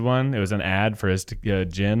had a funny. good one. It was an ad for his gin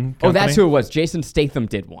company. Oh, that's who it was. Jason Statham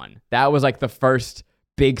did one. That was like the first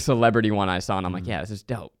big celebrity one I saw, and I'm like, yeah, this is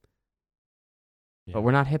dope. Yeah. But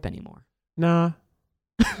we're not hip anymore. Nah,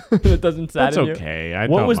 It doesn't that's sadden you. okay. I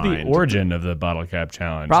What don't was mind. the origin of the bottle cap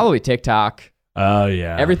challenge? Probably TikTok. Oh,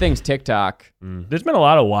 yeah. Everything's TikTok. There's been a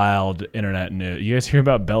lot of wild internet news. You guys hear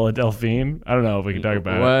about Bella Delphine? I don't know if we can talk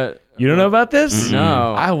about it. What? You don't know about this?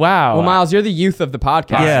 No. Wow. Well, Miles, you're the youth of the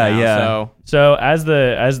podcast. Yeah, now, yeah. So So as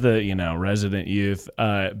the resident youth,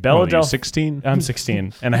 Bella What are you, Delphine. 16? I'm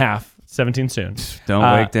 16 and a half. 17 soon. Don't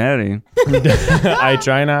wake daddy. I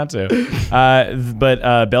try not to.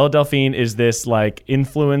 But Bella Delphine is this like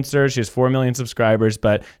influencer. She has 4 million subscribers,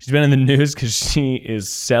 but she's been in the news because she is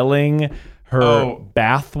selling her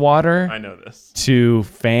bath water I know this. to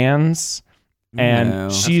fans. And No.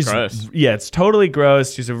 she's gross. yeah, it's totally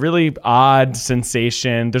gross. She's a really odd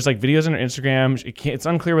sensation. There's like videos on her Instagram. It's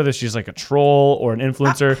unclear whether she's like a troll or an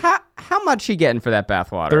influencer. how much she getting for that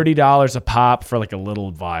bathwater? $30 a pop for like a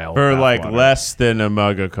little vial. For of like bathwater. less than a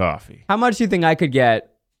mug of coffee. How much do you think I could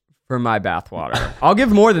get for my bathwater? I'll give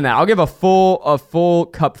more than that. I'll give a full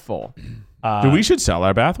cupful. We should sell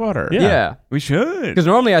our bathwater. Yeah. We should. Because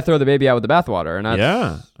normally I throw the baby out with the bathwater, and that's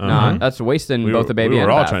Yeah. not, that's wasting both the baby we were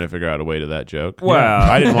and all bath. trying to figure out a way to that joke. Wow.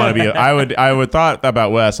 I didn't want to be. I would thought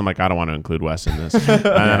about Wes. I'm like, I don't want to include Wes in this. And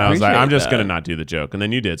then I was like, Appreciate I'm just that. gonna not do the joke. And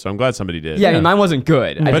then you did. So I'm glad somebody did. Yeah, I mean, mine wasn't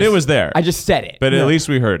good. But it was there. I just said it. But at least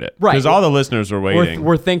we heard it. Right. Because all the listeners were we're, waiting.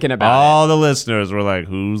 we're thinking about all the listeners were like,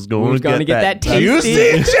 who's going Who's to gonna get that juicy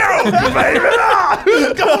tasty- joke, baby?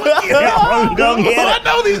 Who's going to get it? I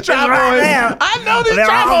know these trap boys. I know these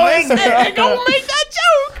trap boys. They're going to make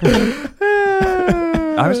that joke.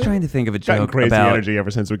 I was trying to think of a Gotten joke crazy about energy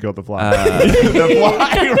ever since we killed the fly. The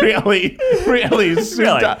fly really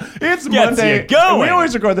souped up. It's Monday. you going. We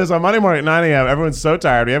always record this on Monday morning at 9 a.m. Everyone's so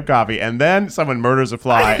tired. We have coffee. And then someone murders a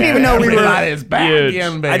fly. I didn't even know we were- Everybody's back Huge.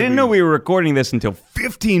 again, baby. I didn't know we were recording this until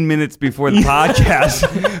 15 minutes before the podcast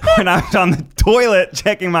when I was on the toilet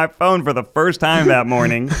checking my phone for the first time that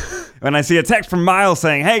morning. When I see a text from Miles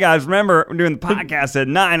saying, hey guys, remember we're doing the podcast at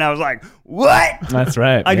 9, I was like, what? That's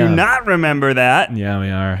right. I yeah. do not remember that. Yeah, we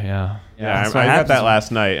are. Yeah. Yeah, That's I what got happens that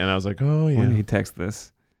last night. And I was like, oh, yeah. When did he text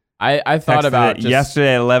this? I thought Texted about it just,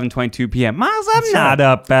 yesterday at 11:22 p.m. Miles, I'm not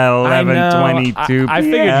up at I know. 11:22 p.m. I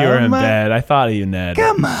figured you were in bed. I thought of you, Ned.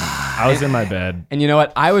 Come on. I was in my bed. And you know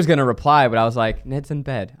what? I was gonna reply, but I was like, Ned's in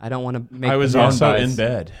bed. I don't want to make. I was the phone also buzz. in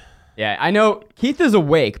bed. Yeah, I know Keith is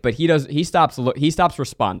awake, but he stops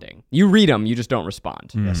responding. You read him, you just don't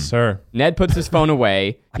respond. Yes, sir. Ned puts his phone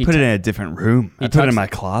away. I put it in a different room. I put it in my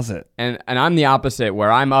closet. and I'm the opposite,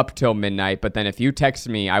 where I'm up till midnight. But then if you text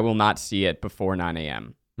me, I will not see it before 9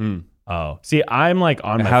 a.m. Oh, see, I'm like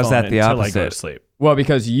on my How's phone that the until I go to opposite? sleep. Well,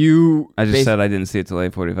 because you. I just said I didn't see it till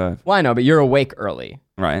 8:45. Well, I know, but you're awake early.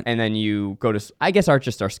 Right. And then you go to. I guess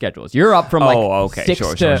just our schedules. You're up from like okay. 6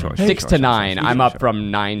 Sure, to sure, 6 sure, to sure, 9. sure, I'm sure, up sure.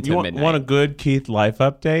 from 9 to You midnight. want a good Keith life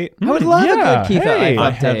update? I would love a Yeah, good Keith hey. life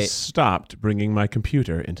I have update. stopped bringing my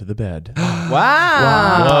computer into the bed.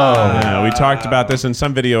 Wow. Yeah, we talked about this in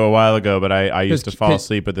some video a while ago, but I used to fall 'Cause-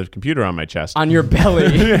 asleep with the computer on my chest. On your belly.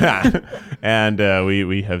 Yeah. And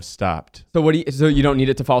we have stopped. So so you don't need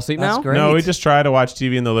it to fall asleep That's now? great. No, we just try to watch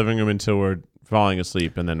TV in the living room until we're falling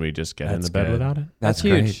asleep, and then we just get in That's the bed good. without it. That's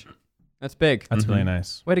great. huge. That's big. That's really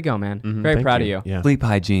nice. Way to go, man. Very Thank proud of you. Yeah. Sleep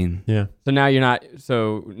hygiene. Yeah. So now you're not.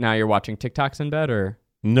 So now you're watching TikToks in bed, or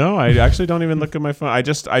No, I actually don't even look at my phone. I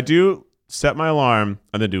do set my alarm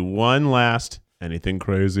and then do one last anything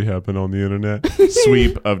crazy happen on the internet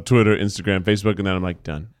sweep of Twitter, Instagram, Facebook, and then I'm like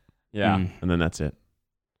done. yeah. And then that's it.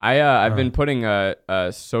 I've been putting a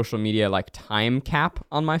social media like time cap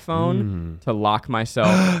on my phone to lock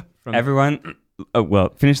myself from. Everyone,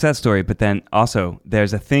 finish that story, but then also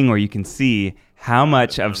there's a thing where you can see how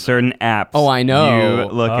much of certain apps Oh, I know.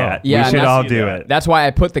 you look Oh. at. Yeah, we and should that's- all do it. That's why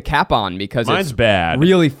I put the cap on, because Mine's it's bad.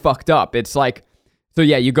 really fucked up. It's like So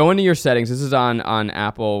yeah, you go into your settings. This is on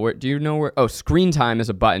Apple. Do you know where? Oh, screen time is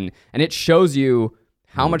a button, and it shows you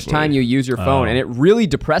how much time you use your phone, and it really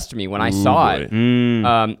depressed me when I saw it.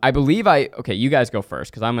 I believe okay, you guys go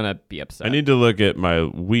first because I'm gonna be upset. I need to look at my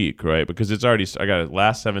week, right? Because it's already, I got it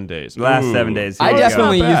last 7 days. Last 7 days. I Here we go.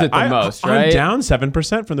 definitely use it the most, right? I'm down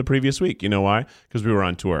 7% from the previous week. You know why? Because we were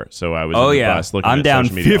on tour, so I was Oh in the yeah, bus looking I'm at down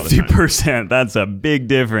social media all the time. 50%. That's a big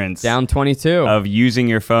difference. Down 22. Of using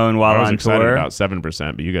your phone while I was on excited tour. about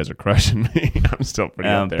 7%, but you guys are crushing me. I'm still pretty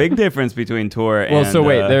up there. Big difference between tour and. Well, so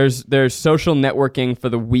wait, there's social networking for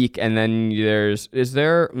the week, and then is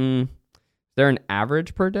there an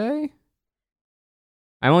average per day?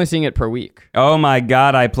 I'm only seeing it per week. Oh my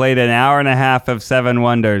God! I played an hour and a half of Seven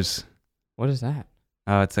Wonders. What is that?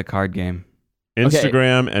 Oh, it's a card game.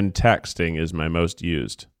 Instagram and texting is my most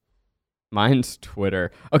used. Mine's Twitter.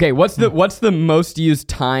 Okay, what's the most used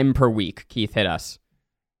time per week? Keith, hit us.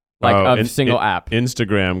 Single app.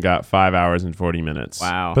 Instagram got 5 hours and 40 minutes.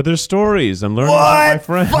 Wow. But there's stories. I'm learning about my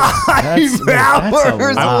friends. 5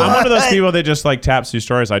 hours. I'm one of those people that just like taps through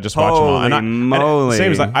stories. I just watch them all. Holy moly.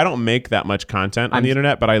 Same as like, I don't make that much content on the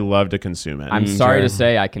internet, but I love to consume it. I'm sorry to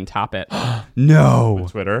say I can top it No.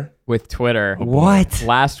 Twitter. with Twitter. What?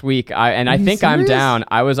 Last week, I think I'm down.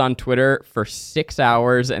 I was on Twitter for 6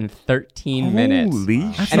 hours and 13 minutes.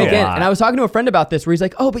 Holy shit. And again, and I was talking to a friend about this where he's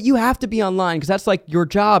like, oh, but you have to be online because that's like your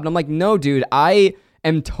job. And I'm like, no, dude, I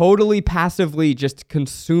am totally passively just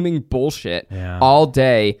consuming bullshit all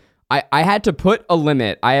day. I had to put a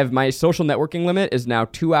limit. I have my social networking limit is now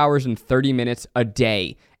 2 hours and 30 minutes a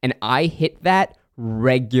day. And I hit that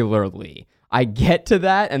regularly. I get to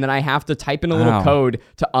that and then I have to type in a little code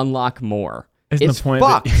to unlock more. Isn't It's the point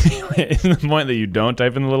fucked. isn't the point that you don't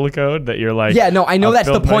type in the little code that you're like? Yeah, no, I know I've that's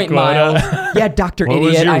the built my point, quota. Miles. Yeah, Dr. What was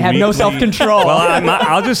Idiot. your I have no weekly- self-control. Well,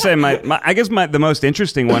 I'll just say I guess the most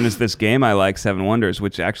interesting one is this game I like, Seven Wonders,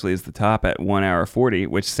 which actually is the top at 1 hour 40,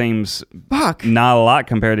 which seems Fuck. not a lot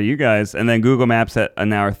compared to you guys. And then Google Maps at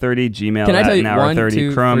an hour 30, Gmail Can I at tell an you hour 1, 30,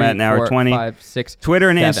 2, Chrome 3, at an hour 4, 20, 5, 6, Twitter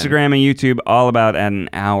and 7. Instagram and YouTube all about at an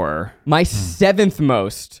hour. My seventh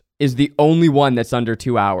most is the only one that's under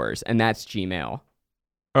 2 hours, and that's Gmail.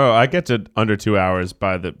 Oh, I get to under 2 hours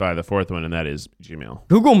by the fourth one, and that is Gmail.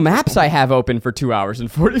 Google Maps I have open for 2 hours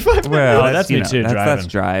and 45 minutes. Well, that's me too, That's driving.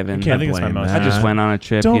 driving. You can't think it's my blame most. that. I just went on a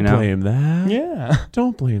trip, Don't you know. blame that. Yeah.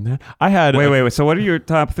 Don't blame that. I had Wait. So what are your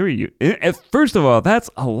top three? First of all,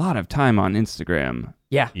 that's a lot of time on Instagram.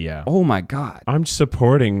 Yeah. Yeah. Oh my God. I'm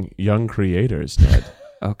supporting young creators, Ned.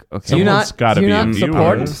 Okay. Do you not- Someone's gotta do you be a not viewer.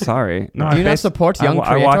 support- I'm sorry. No, Do you not support young I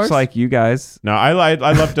creators? watch like you guys. No, I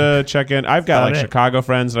love to check in. I've got About like it. Chicago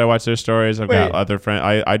friends that I watch their stories. I've got other friends.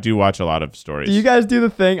 I do watch a lot of stories. Do you guys do the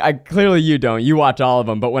thing? Clearly you don't. You watch all of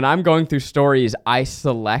them. But when I'm going through stories, I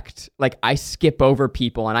skip over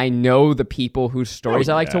people, and I know the people whose stories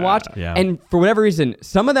I like to watch. Yeah. And for whatever reason,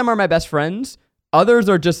 some of them are my best friends. Others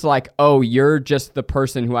are just like, oh, you're just the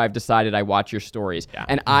person who I've decided I watch your stories. Yeah.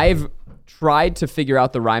 And I've tried to figure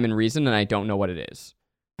out the rhyme and reason, and I don't know what it is.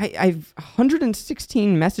 I've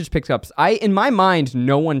 116 message pickups. In my mind,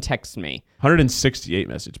 no one texts me. 168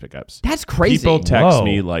 message pickups. That's crazy. People text Whoa.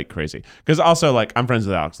 me like crazy. Because also, like, I'm friends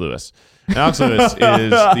with Alex Lewis. And Alex Lewis is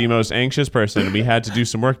the most anxious person. We had to do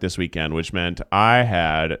some work this weekend, which meant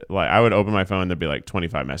I would open my phone, there'd be like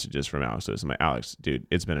 25 messages from Alex Lewis. I'm like, Alex, dude,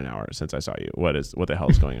 it's been an hour since I saw you. What the hell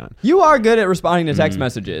is going on? You are good at responding to text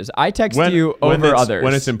messages. I text you over others.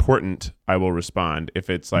 When it's important, I will respond. If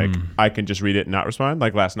it's like, I can just read it and not respond.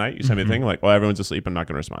 Like last night, you sent me a thing like, well, everyone's asleep. I'm not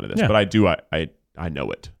going to respond to this. Yeah. But I do. I know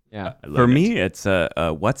it. Yeah. I love For it. me, it's a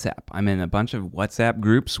WhatsApp. I'm in a bunch of WhatsApp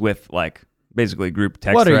groups with like basically group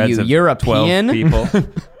text What are threads you, of European? 12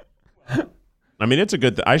 people. I mean, it's a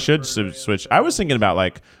good. I should switch. I was thinking about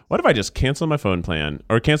like, what if I just cancel my phone plan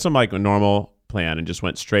or cancel like a normal plan and just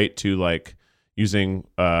went straight to like using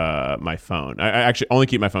my phone. I actually only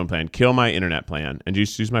keep my phone plan, kill my internet plan, and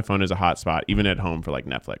just use my phone as a hotspot, even at home for like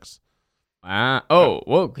Netflix. Oh,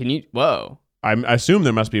 whoa. Whoa. I assume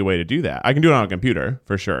there must be a way to do that. I can do it on a computer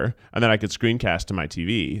for sure, and then I could screencast to my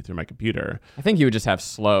TV through my computer. I think you would just have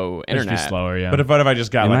slow It'd internet. just be slower, yeah. But what if I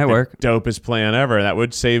just got It like might the work. dopest plan ever? That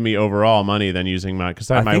would save me overall money than using my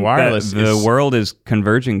because I my think wireless. that the world is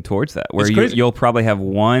converging towards that, where It's crazy. you'll probably have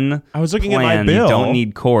one. I was looking at plan. my bill. You don't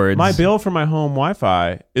need cords. My bill for my home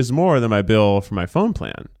Wi-Fi is more than my bill for my phone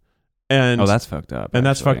plan, and Oh, that's fucked up. and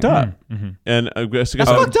that's actually. fucked up. Mm-hmm. And That's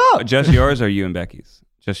fucked up. Just yours or you and Becky's?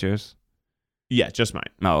 Just yours? Yeah, just mine.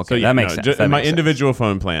 Oh, okay. So that makes sense. That my makes sense. individual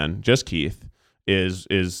phone plan, just Keith,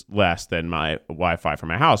 is less than my Wi-Fi for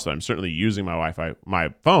my house. So I'm certainly using my Wi-Fi,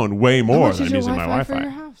 my phone, way more than I'm using my Wi-Fi. for your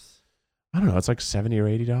house? I don't know. It's like $70 or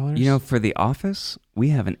 $80. You know, for the office, we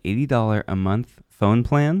have an $80 a month phone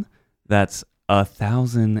plan that's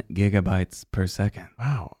 1,000 gigabytes per second.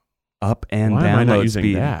 Wow. Up and Why download am I not using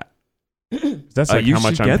speed. that? That's like you how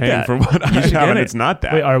much should I'm get paying that. for what I should have, get and it. it's not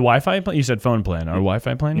that. Wait, our Wi-Fi plan? You said phone plan. Our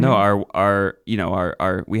Wi-Fi plan? you No, mean?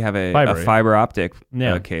 our we have a Fiber. fiber optic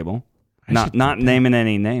Yeah. cable. I should Not naming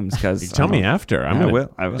any names because Tell me after. I will.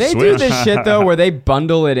 They do this shit though, where they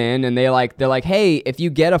bundle it in, and they're like, hey, if you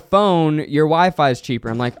get a phone, your Wi-Fi is cheaper.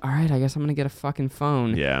 I'm like, all right, I guess I'm gonna get a fucking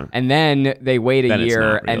phone. Yeah. And then they wait a Then it's year,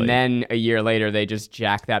 not really. and then a year later they just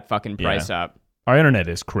jack that fucking price up. Our internet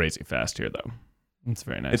is crazy fast here, though. It's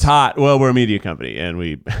very nice. It's hot. Well, we're a media company, and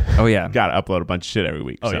we Oh yeah. got to upload a bunch of shit every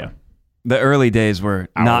week. Oh, so. yeah. The early days were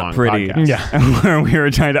Hour-long not pretty. podcast. Yeah. Where we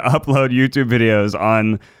were trying to upload YouTube videos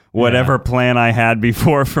on whatever plan I had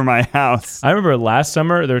before for my house. I remember last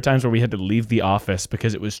summer, there were times where we had to leave the office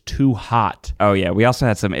because it was too hot. Oh yeah, we also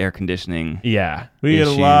had some air conditioning. Yeah. We get a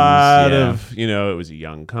Issues, lot yeah. of, it was a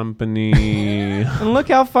young company. And look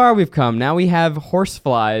how far we've come. Now we have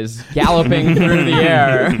horseflies galloping through the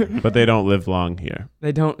air. But they don't live long here.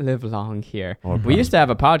 They don't live long here. Or We used to have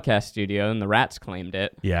a podcast studio, and the rats claimed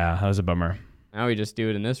it. Yeah, that was a bummer. Now we just do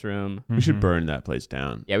it in this room. We should burn that place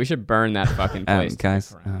down. Yeah, we should burn that fucking place.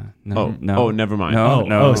 Guys, no, Oh, no. oh, never mind. No, Oh,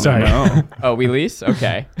 no, oh, sorry. no. Oh, we lease?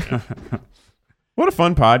 Okay. What a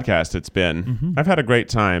fun podcast it's been. I've had a great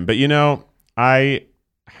time. But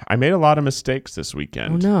I made a lot of mistakes this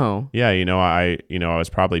weekend. Oh no. Yeah, I was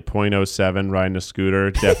probably 0.07 riding a scooter,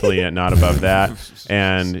 definitely not above that.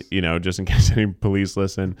 And, just in case any police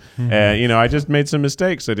listen, I just made some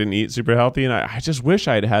mistakes. I didn't eat super healthy, and I just wish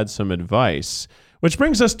I'd had some advice. Which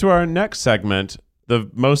brings us to our next segment, the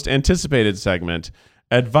most anticipated segment,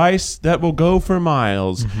 advice that will go for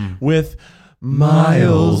miles with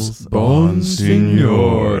Miles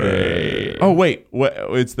Bonsignore. Oh, wait,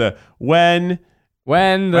 it's the When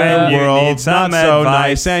When the you world's need not some so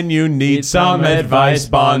advice. nice and you need some advice,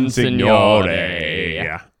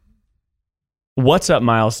 Bonsignore. What's up,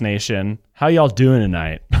 Miles Nation? How y'all doing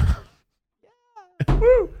tonight?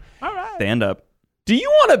 Stand up. Do you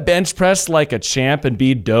want to bench press like a champ and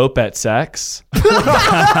be dope at sex? Yeah.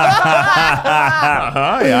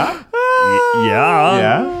 Yeah.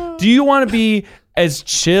 Yeah. Do you want to be as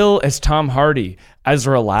chill as Tom Hardy, as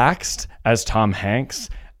relaxed as Tom Hanks,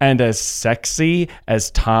 and as sexy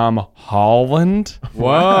as Tom Holland?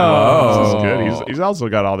 Whoa. This is good. He's also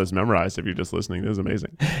got all this memorized if you're just listening. This is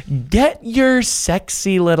amazing. Get your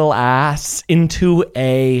sexy little ass into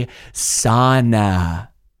a sauna.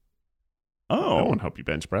 I won't help you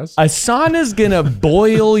bench press. A sauna's gonna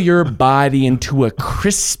boil your body into a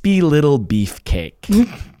crispy little beefcake.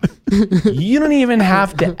 You don't even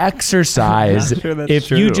have to exercise Not sure that's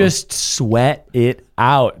if you true. just sweat it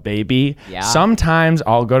out, baby. Yeah. Sometimes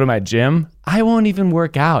I'll go to my gym. I won't even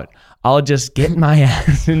work out. I'll just get my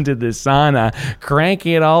ass into the sauna, crank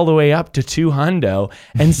it all the way up to 200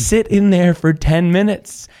 and sit in there for 10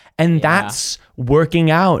 minutes. And that's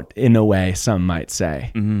working out in a way, some might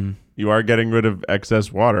say. You are getting rid of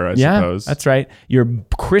excess water, I Yeah, suppose. that's right. You're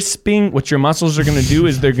crisping. What your muscles are going to do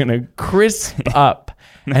is they're going to crisp up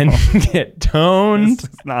and get toned.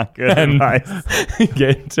 It's not good And advice.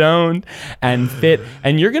 get toned and fit,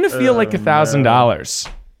 and you're going to feel like $1,000.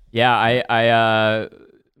 Yeah,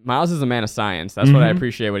 Miles is a man of science. That's what I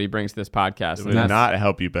appreciate what he brings to this podcast. It And would that's not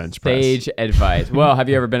help you bench press. stage advice. Well, have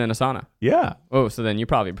you ever been in a sauna? Yeah. Oh, so then you're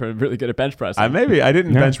probably really good at bench pressing. I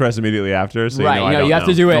didn't bench press immediately after. So right, I don't you have to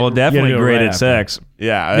know. do it. Well, definitely do it great right at after. sex.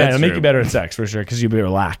 Yeah, Yeah, that's it'll make true. you better at sex for sure because you'll be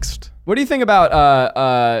relaxed. What do you think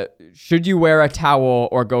about should you wear a towel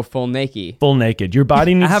or go full naked? Full naked. Your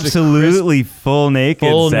body needs Absolutely full naked,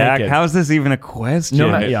 Full Zach. naked. How is this even a question? to.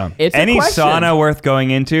 No, yeah. It's Any a question. sauna worth going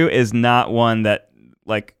into is not one that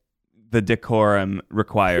the decorum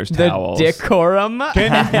requires The towels. decorum. What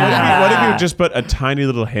if you just put a tiny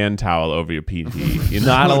little hand towel over your PP?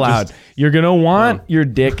 Not allowed. Just- You're gonna want your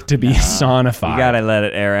dick to be sonified. You gotta let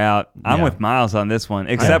it air out. I'm Yeah. with Miles on this one,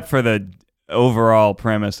 except for the overall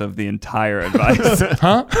premise of the entire advice.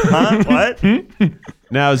 Huh? Huh? What?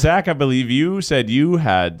 Now, Zach, I believe you said you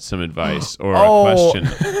had some advice or a Oh. question.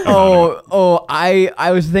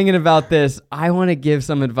 I was thinking about this. I want to give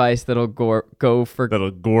some advice that'll go for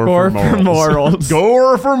That'll gore Gore for for morals. morals.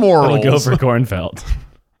 Gore for morals. It'll go for Kornfeld.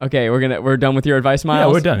 Okay, we're done with your advice,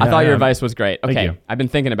 Miles. we're done. I Yeah, thought your yeah. advice was great. Thank Okay, you. I've been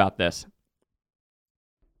thinking about this.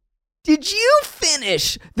 Did you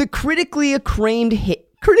finish the critically acclaimed hit?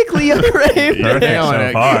 Critically acclaimed. Perfect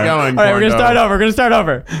so far. Keep going, All right, we're gonna corn dog. start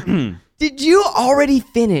over. Did you already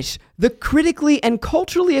finish the critically and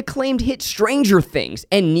culturally acclaimed hit Stranger Things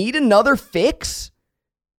and need another fix?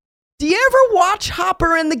 Do you ever watch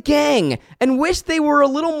Hopper and the Gang and wish they were a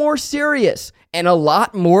little more serious and a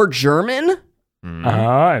lot more German?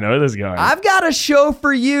 I know where this is going. I've got a show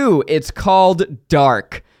for you. It's called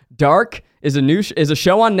Dark. Dark is a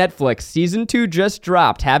show on Netflix. Season 2 just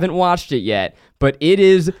dropped. Haven't watched it yet, but it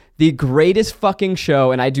is the greatest fucking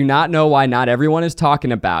show, and I do not know why not everyone is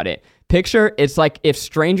talking about it. Picture, it's like if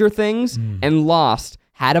Stranger Things and Lost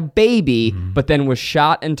had a baby, but then was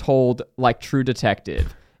shot and told like True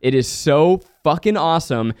Detective. It is so fucking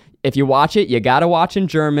awesome. If you watch it, you gotta watch in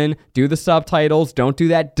German. Do the subtitles. Don't do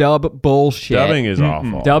that dub bullshit. Dubbing is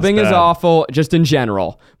awful. Dubbing It's is bad. awful, just in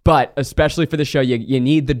general. But especially for the show, you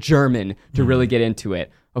need the German to really get into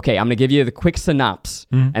it. Okay, I'm gonna give you the quick synopsis,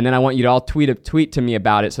 and then I want you to all tweet to me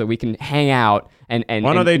about it so we can hang out and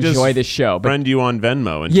Why don't they enjoy just this show. But friend you on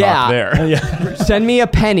Venmo and Yeah. talk there? send me a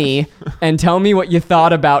penny and tell me what you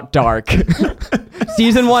thought about Dark.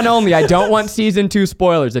 Season 1 only. I don't want Season 2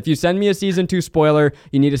 spoilers. If you send me a Season 2 spoiler,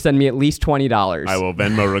 you need to send me at least $20. I will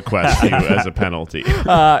Venmo request you as a penalty.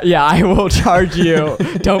 Yeah, I will charge you.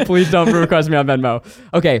 Please don't request me on Venmo.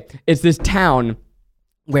 Okay, it's this town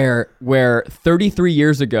where 33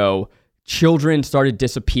 years ago, children started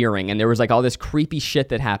disappearing, and there was like all this creepy shit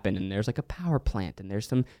that happened, and there's like a power plant, and there's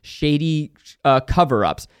some shady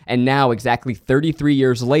cover-ups, and now exactly 33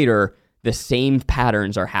 years later, the same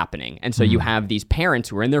patterns are happening. And so you have these parents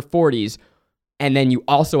who are in their 40s, and then you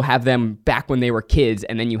also have them back when they were kids,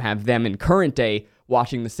 and then you have them in current day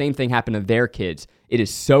watching the same thing happen to their kids. It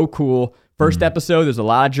is so cool. First episode, there's a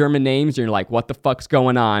lot of German names. You're like, what the fuck's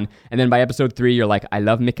going on? And then by episode 3, you're like, I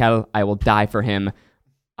love Mikkel. I will die for him.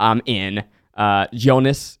 I'm in.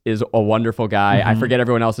 Jonas is a wonderful guy. I forget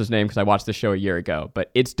everyone else's name because I watched the show a year ago, but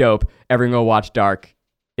it's dope. Everyone go watch Dark.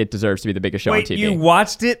 It deserves to be the biggest show on TV. You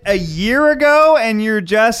watched it a year ago, and you're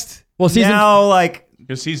just season- now like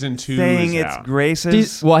Because season 2 saying is its out.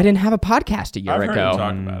 graces. Well, I didn't have a podcast a year I've heard ago. you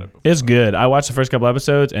talk about it before. It's good. I watched the first couple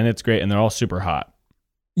episodes, and it's great, and they're all super hot.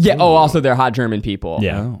 Yeah. Oh, also they're hot German people.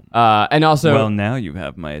 Yeah. Oh. And also, Well, now you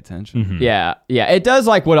have my attention. yeah. It does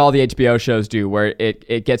like what all the HBO shows do, where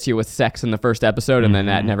it gets you with sex in the first episode, and then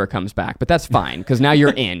that never comes back. But that's fine because now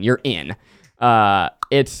you're in. You're in.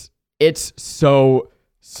 It's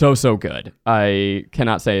so good. I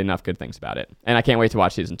cannot say enough good things about it, and I can't wait to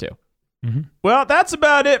watch season 2. Well, that's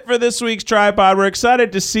about it for this week's Tripod. We're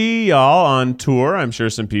excited to see y'all on tour. I'm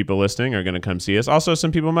sure some people listening are going to come see us. Also,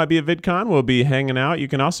 some people might be at VidCon. We'll be hanging out. You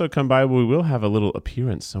can also come by. We will have a little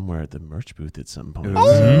appearance somewhere at the merch booth at some point.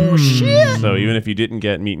 Oh shit! So even if you didn't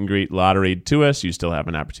get meet and greet lotteried to us, you still have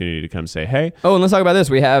an opportunity to come say hey. Oh, and let's talk about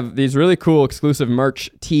this. We have these really cool exclusive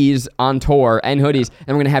merch tees on tour and hoodies,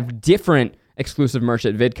 and we're gonna have different exclusive merch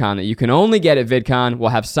at VidCon that you can only get at VidCon.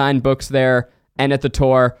 We'll have signed books there and at the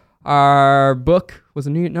tour. Our book was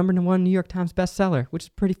a number 1 New York Times bestseller, which is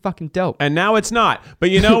pretty fucking dope. And now it's not.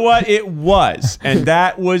 But you know what? It was. And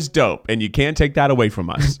that was dope. And you can't take that away from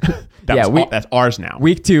us. That's ours now.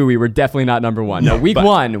 Week 2, we were definitely not number 1. No, week but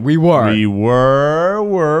 1, we were. We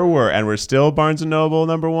were. And we're still Barnes & Noble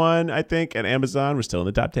number 1, I think. And Amazon, we're still in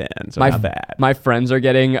the top 10. So not bad. My friends are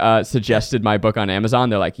getting suggested my book on Amazon.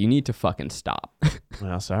 They're like, you need to fucking stop.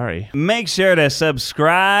 Well, sorry. Make sure to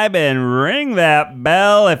subscribe and ring that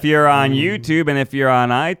bell if you're on YouTube, and if you're on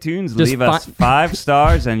iTunes, Just leave us 5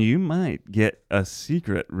 stars and you might get a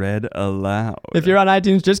secret read aloud. If you're on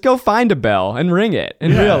iTunes, just go find a bell and ring it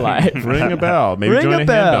in real life. Ring a bell. Maybe Ring join a a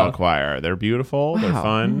bell. handbell choir. They're beautiful. They're Wow.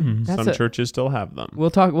 fun. That's Some churches still have them. We'll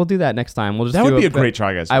do that next time. We'll just That do would be a great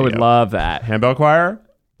Try Guys I would video. love that. Handbell choir?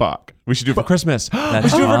 Fuck. We should do it for Christmas. We should do it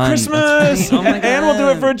for fun. Christmas. That's funny. Oh my And we'll do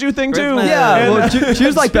it for a Jew thing too. Christmas. Yeah, And- we'll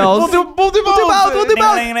choose like bells. We'll do both. We'll do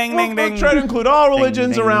both. Ding, ding, ding, We'll ding. try to include all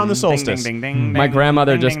religions Ding, around the ding, solstice. ding, ding, ding, My ding,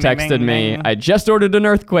 grandmother ding, just ding, texted ding, me, ding. I just ordered an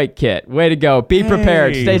earthquake kit. Way to go. Be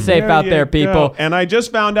prepared. Stay safe out there, people. Go. And I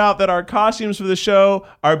just found out that our costumes for the show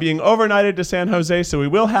are being overnighted to San Jose, so we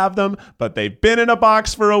will have them, but they've been in a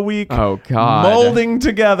box for a week. Oh, God. Molding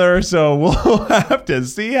together, so we'll have to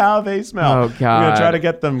see how they smell. Oh, We're going God. to try to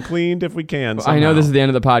get them cleaned if we can. I know somehow. this is the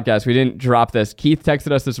end of the podcast. We didn't drop this. Keith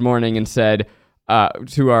texted us this morning and said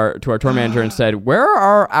to our tour manager and said, "Where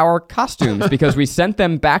are our costumes?" Because we sent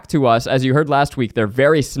them back to us. As you heard last week, they're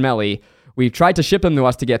very smelly. We've tried to ship them to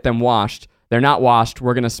us to get them washed. They're not washed.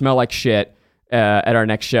 We're gonna smell like shit at our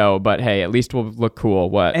next show. But hey, at least we'll look cool.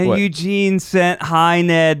 What? And Eugene sent Hi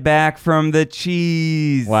Ned back from the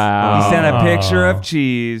cheese. Wow. He sent a picture of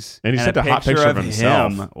cheese. And he sent a hot picture of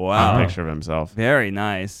himself. him. Hot Wow. picture of himself. Very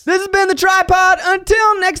nice. This has been the Tripod.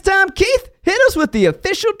 Until next time, Keith, hit us with the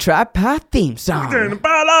official Tripod theme song.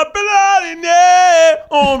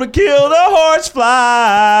 On to kill the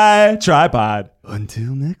horsefly. Tripod.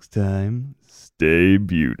 Until next time, stay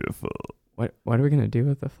beautiful. What are we gonna do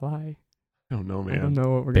with the fly? I don't know, I don't man. know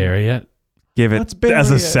what we're gonna Bury it. Give Let's it bury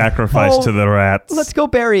as a it. sacrifice Oh, to the rats. Let's go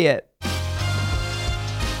bury it.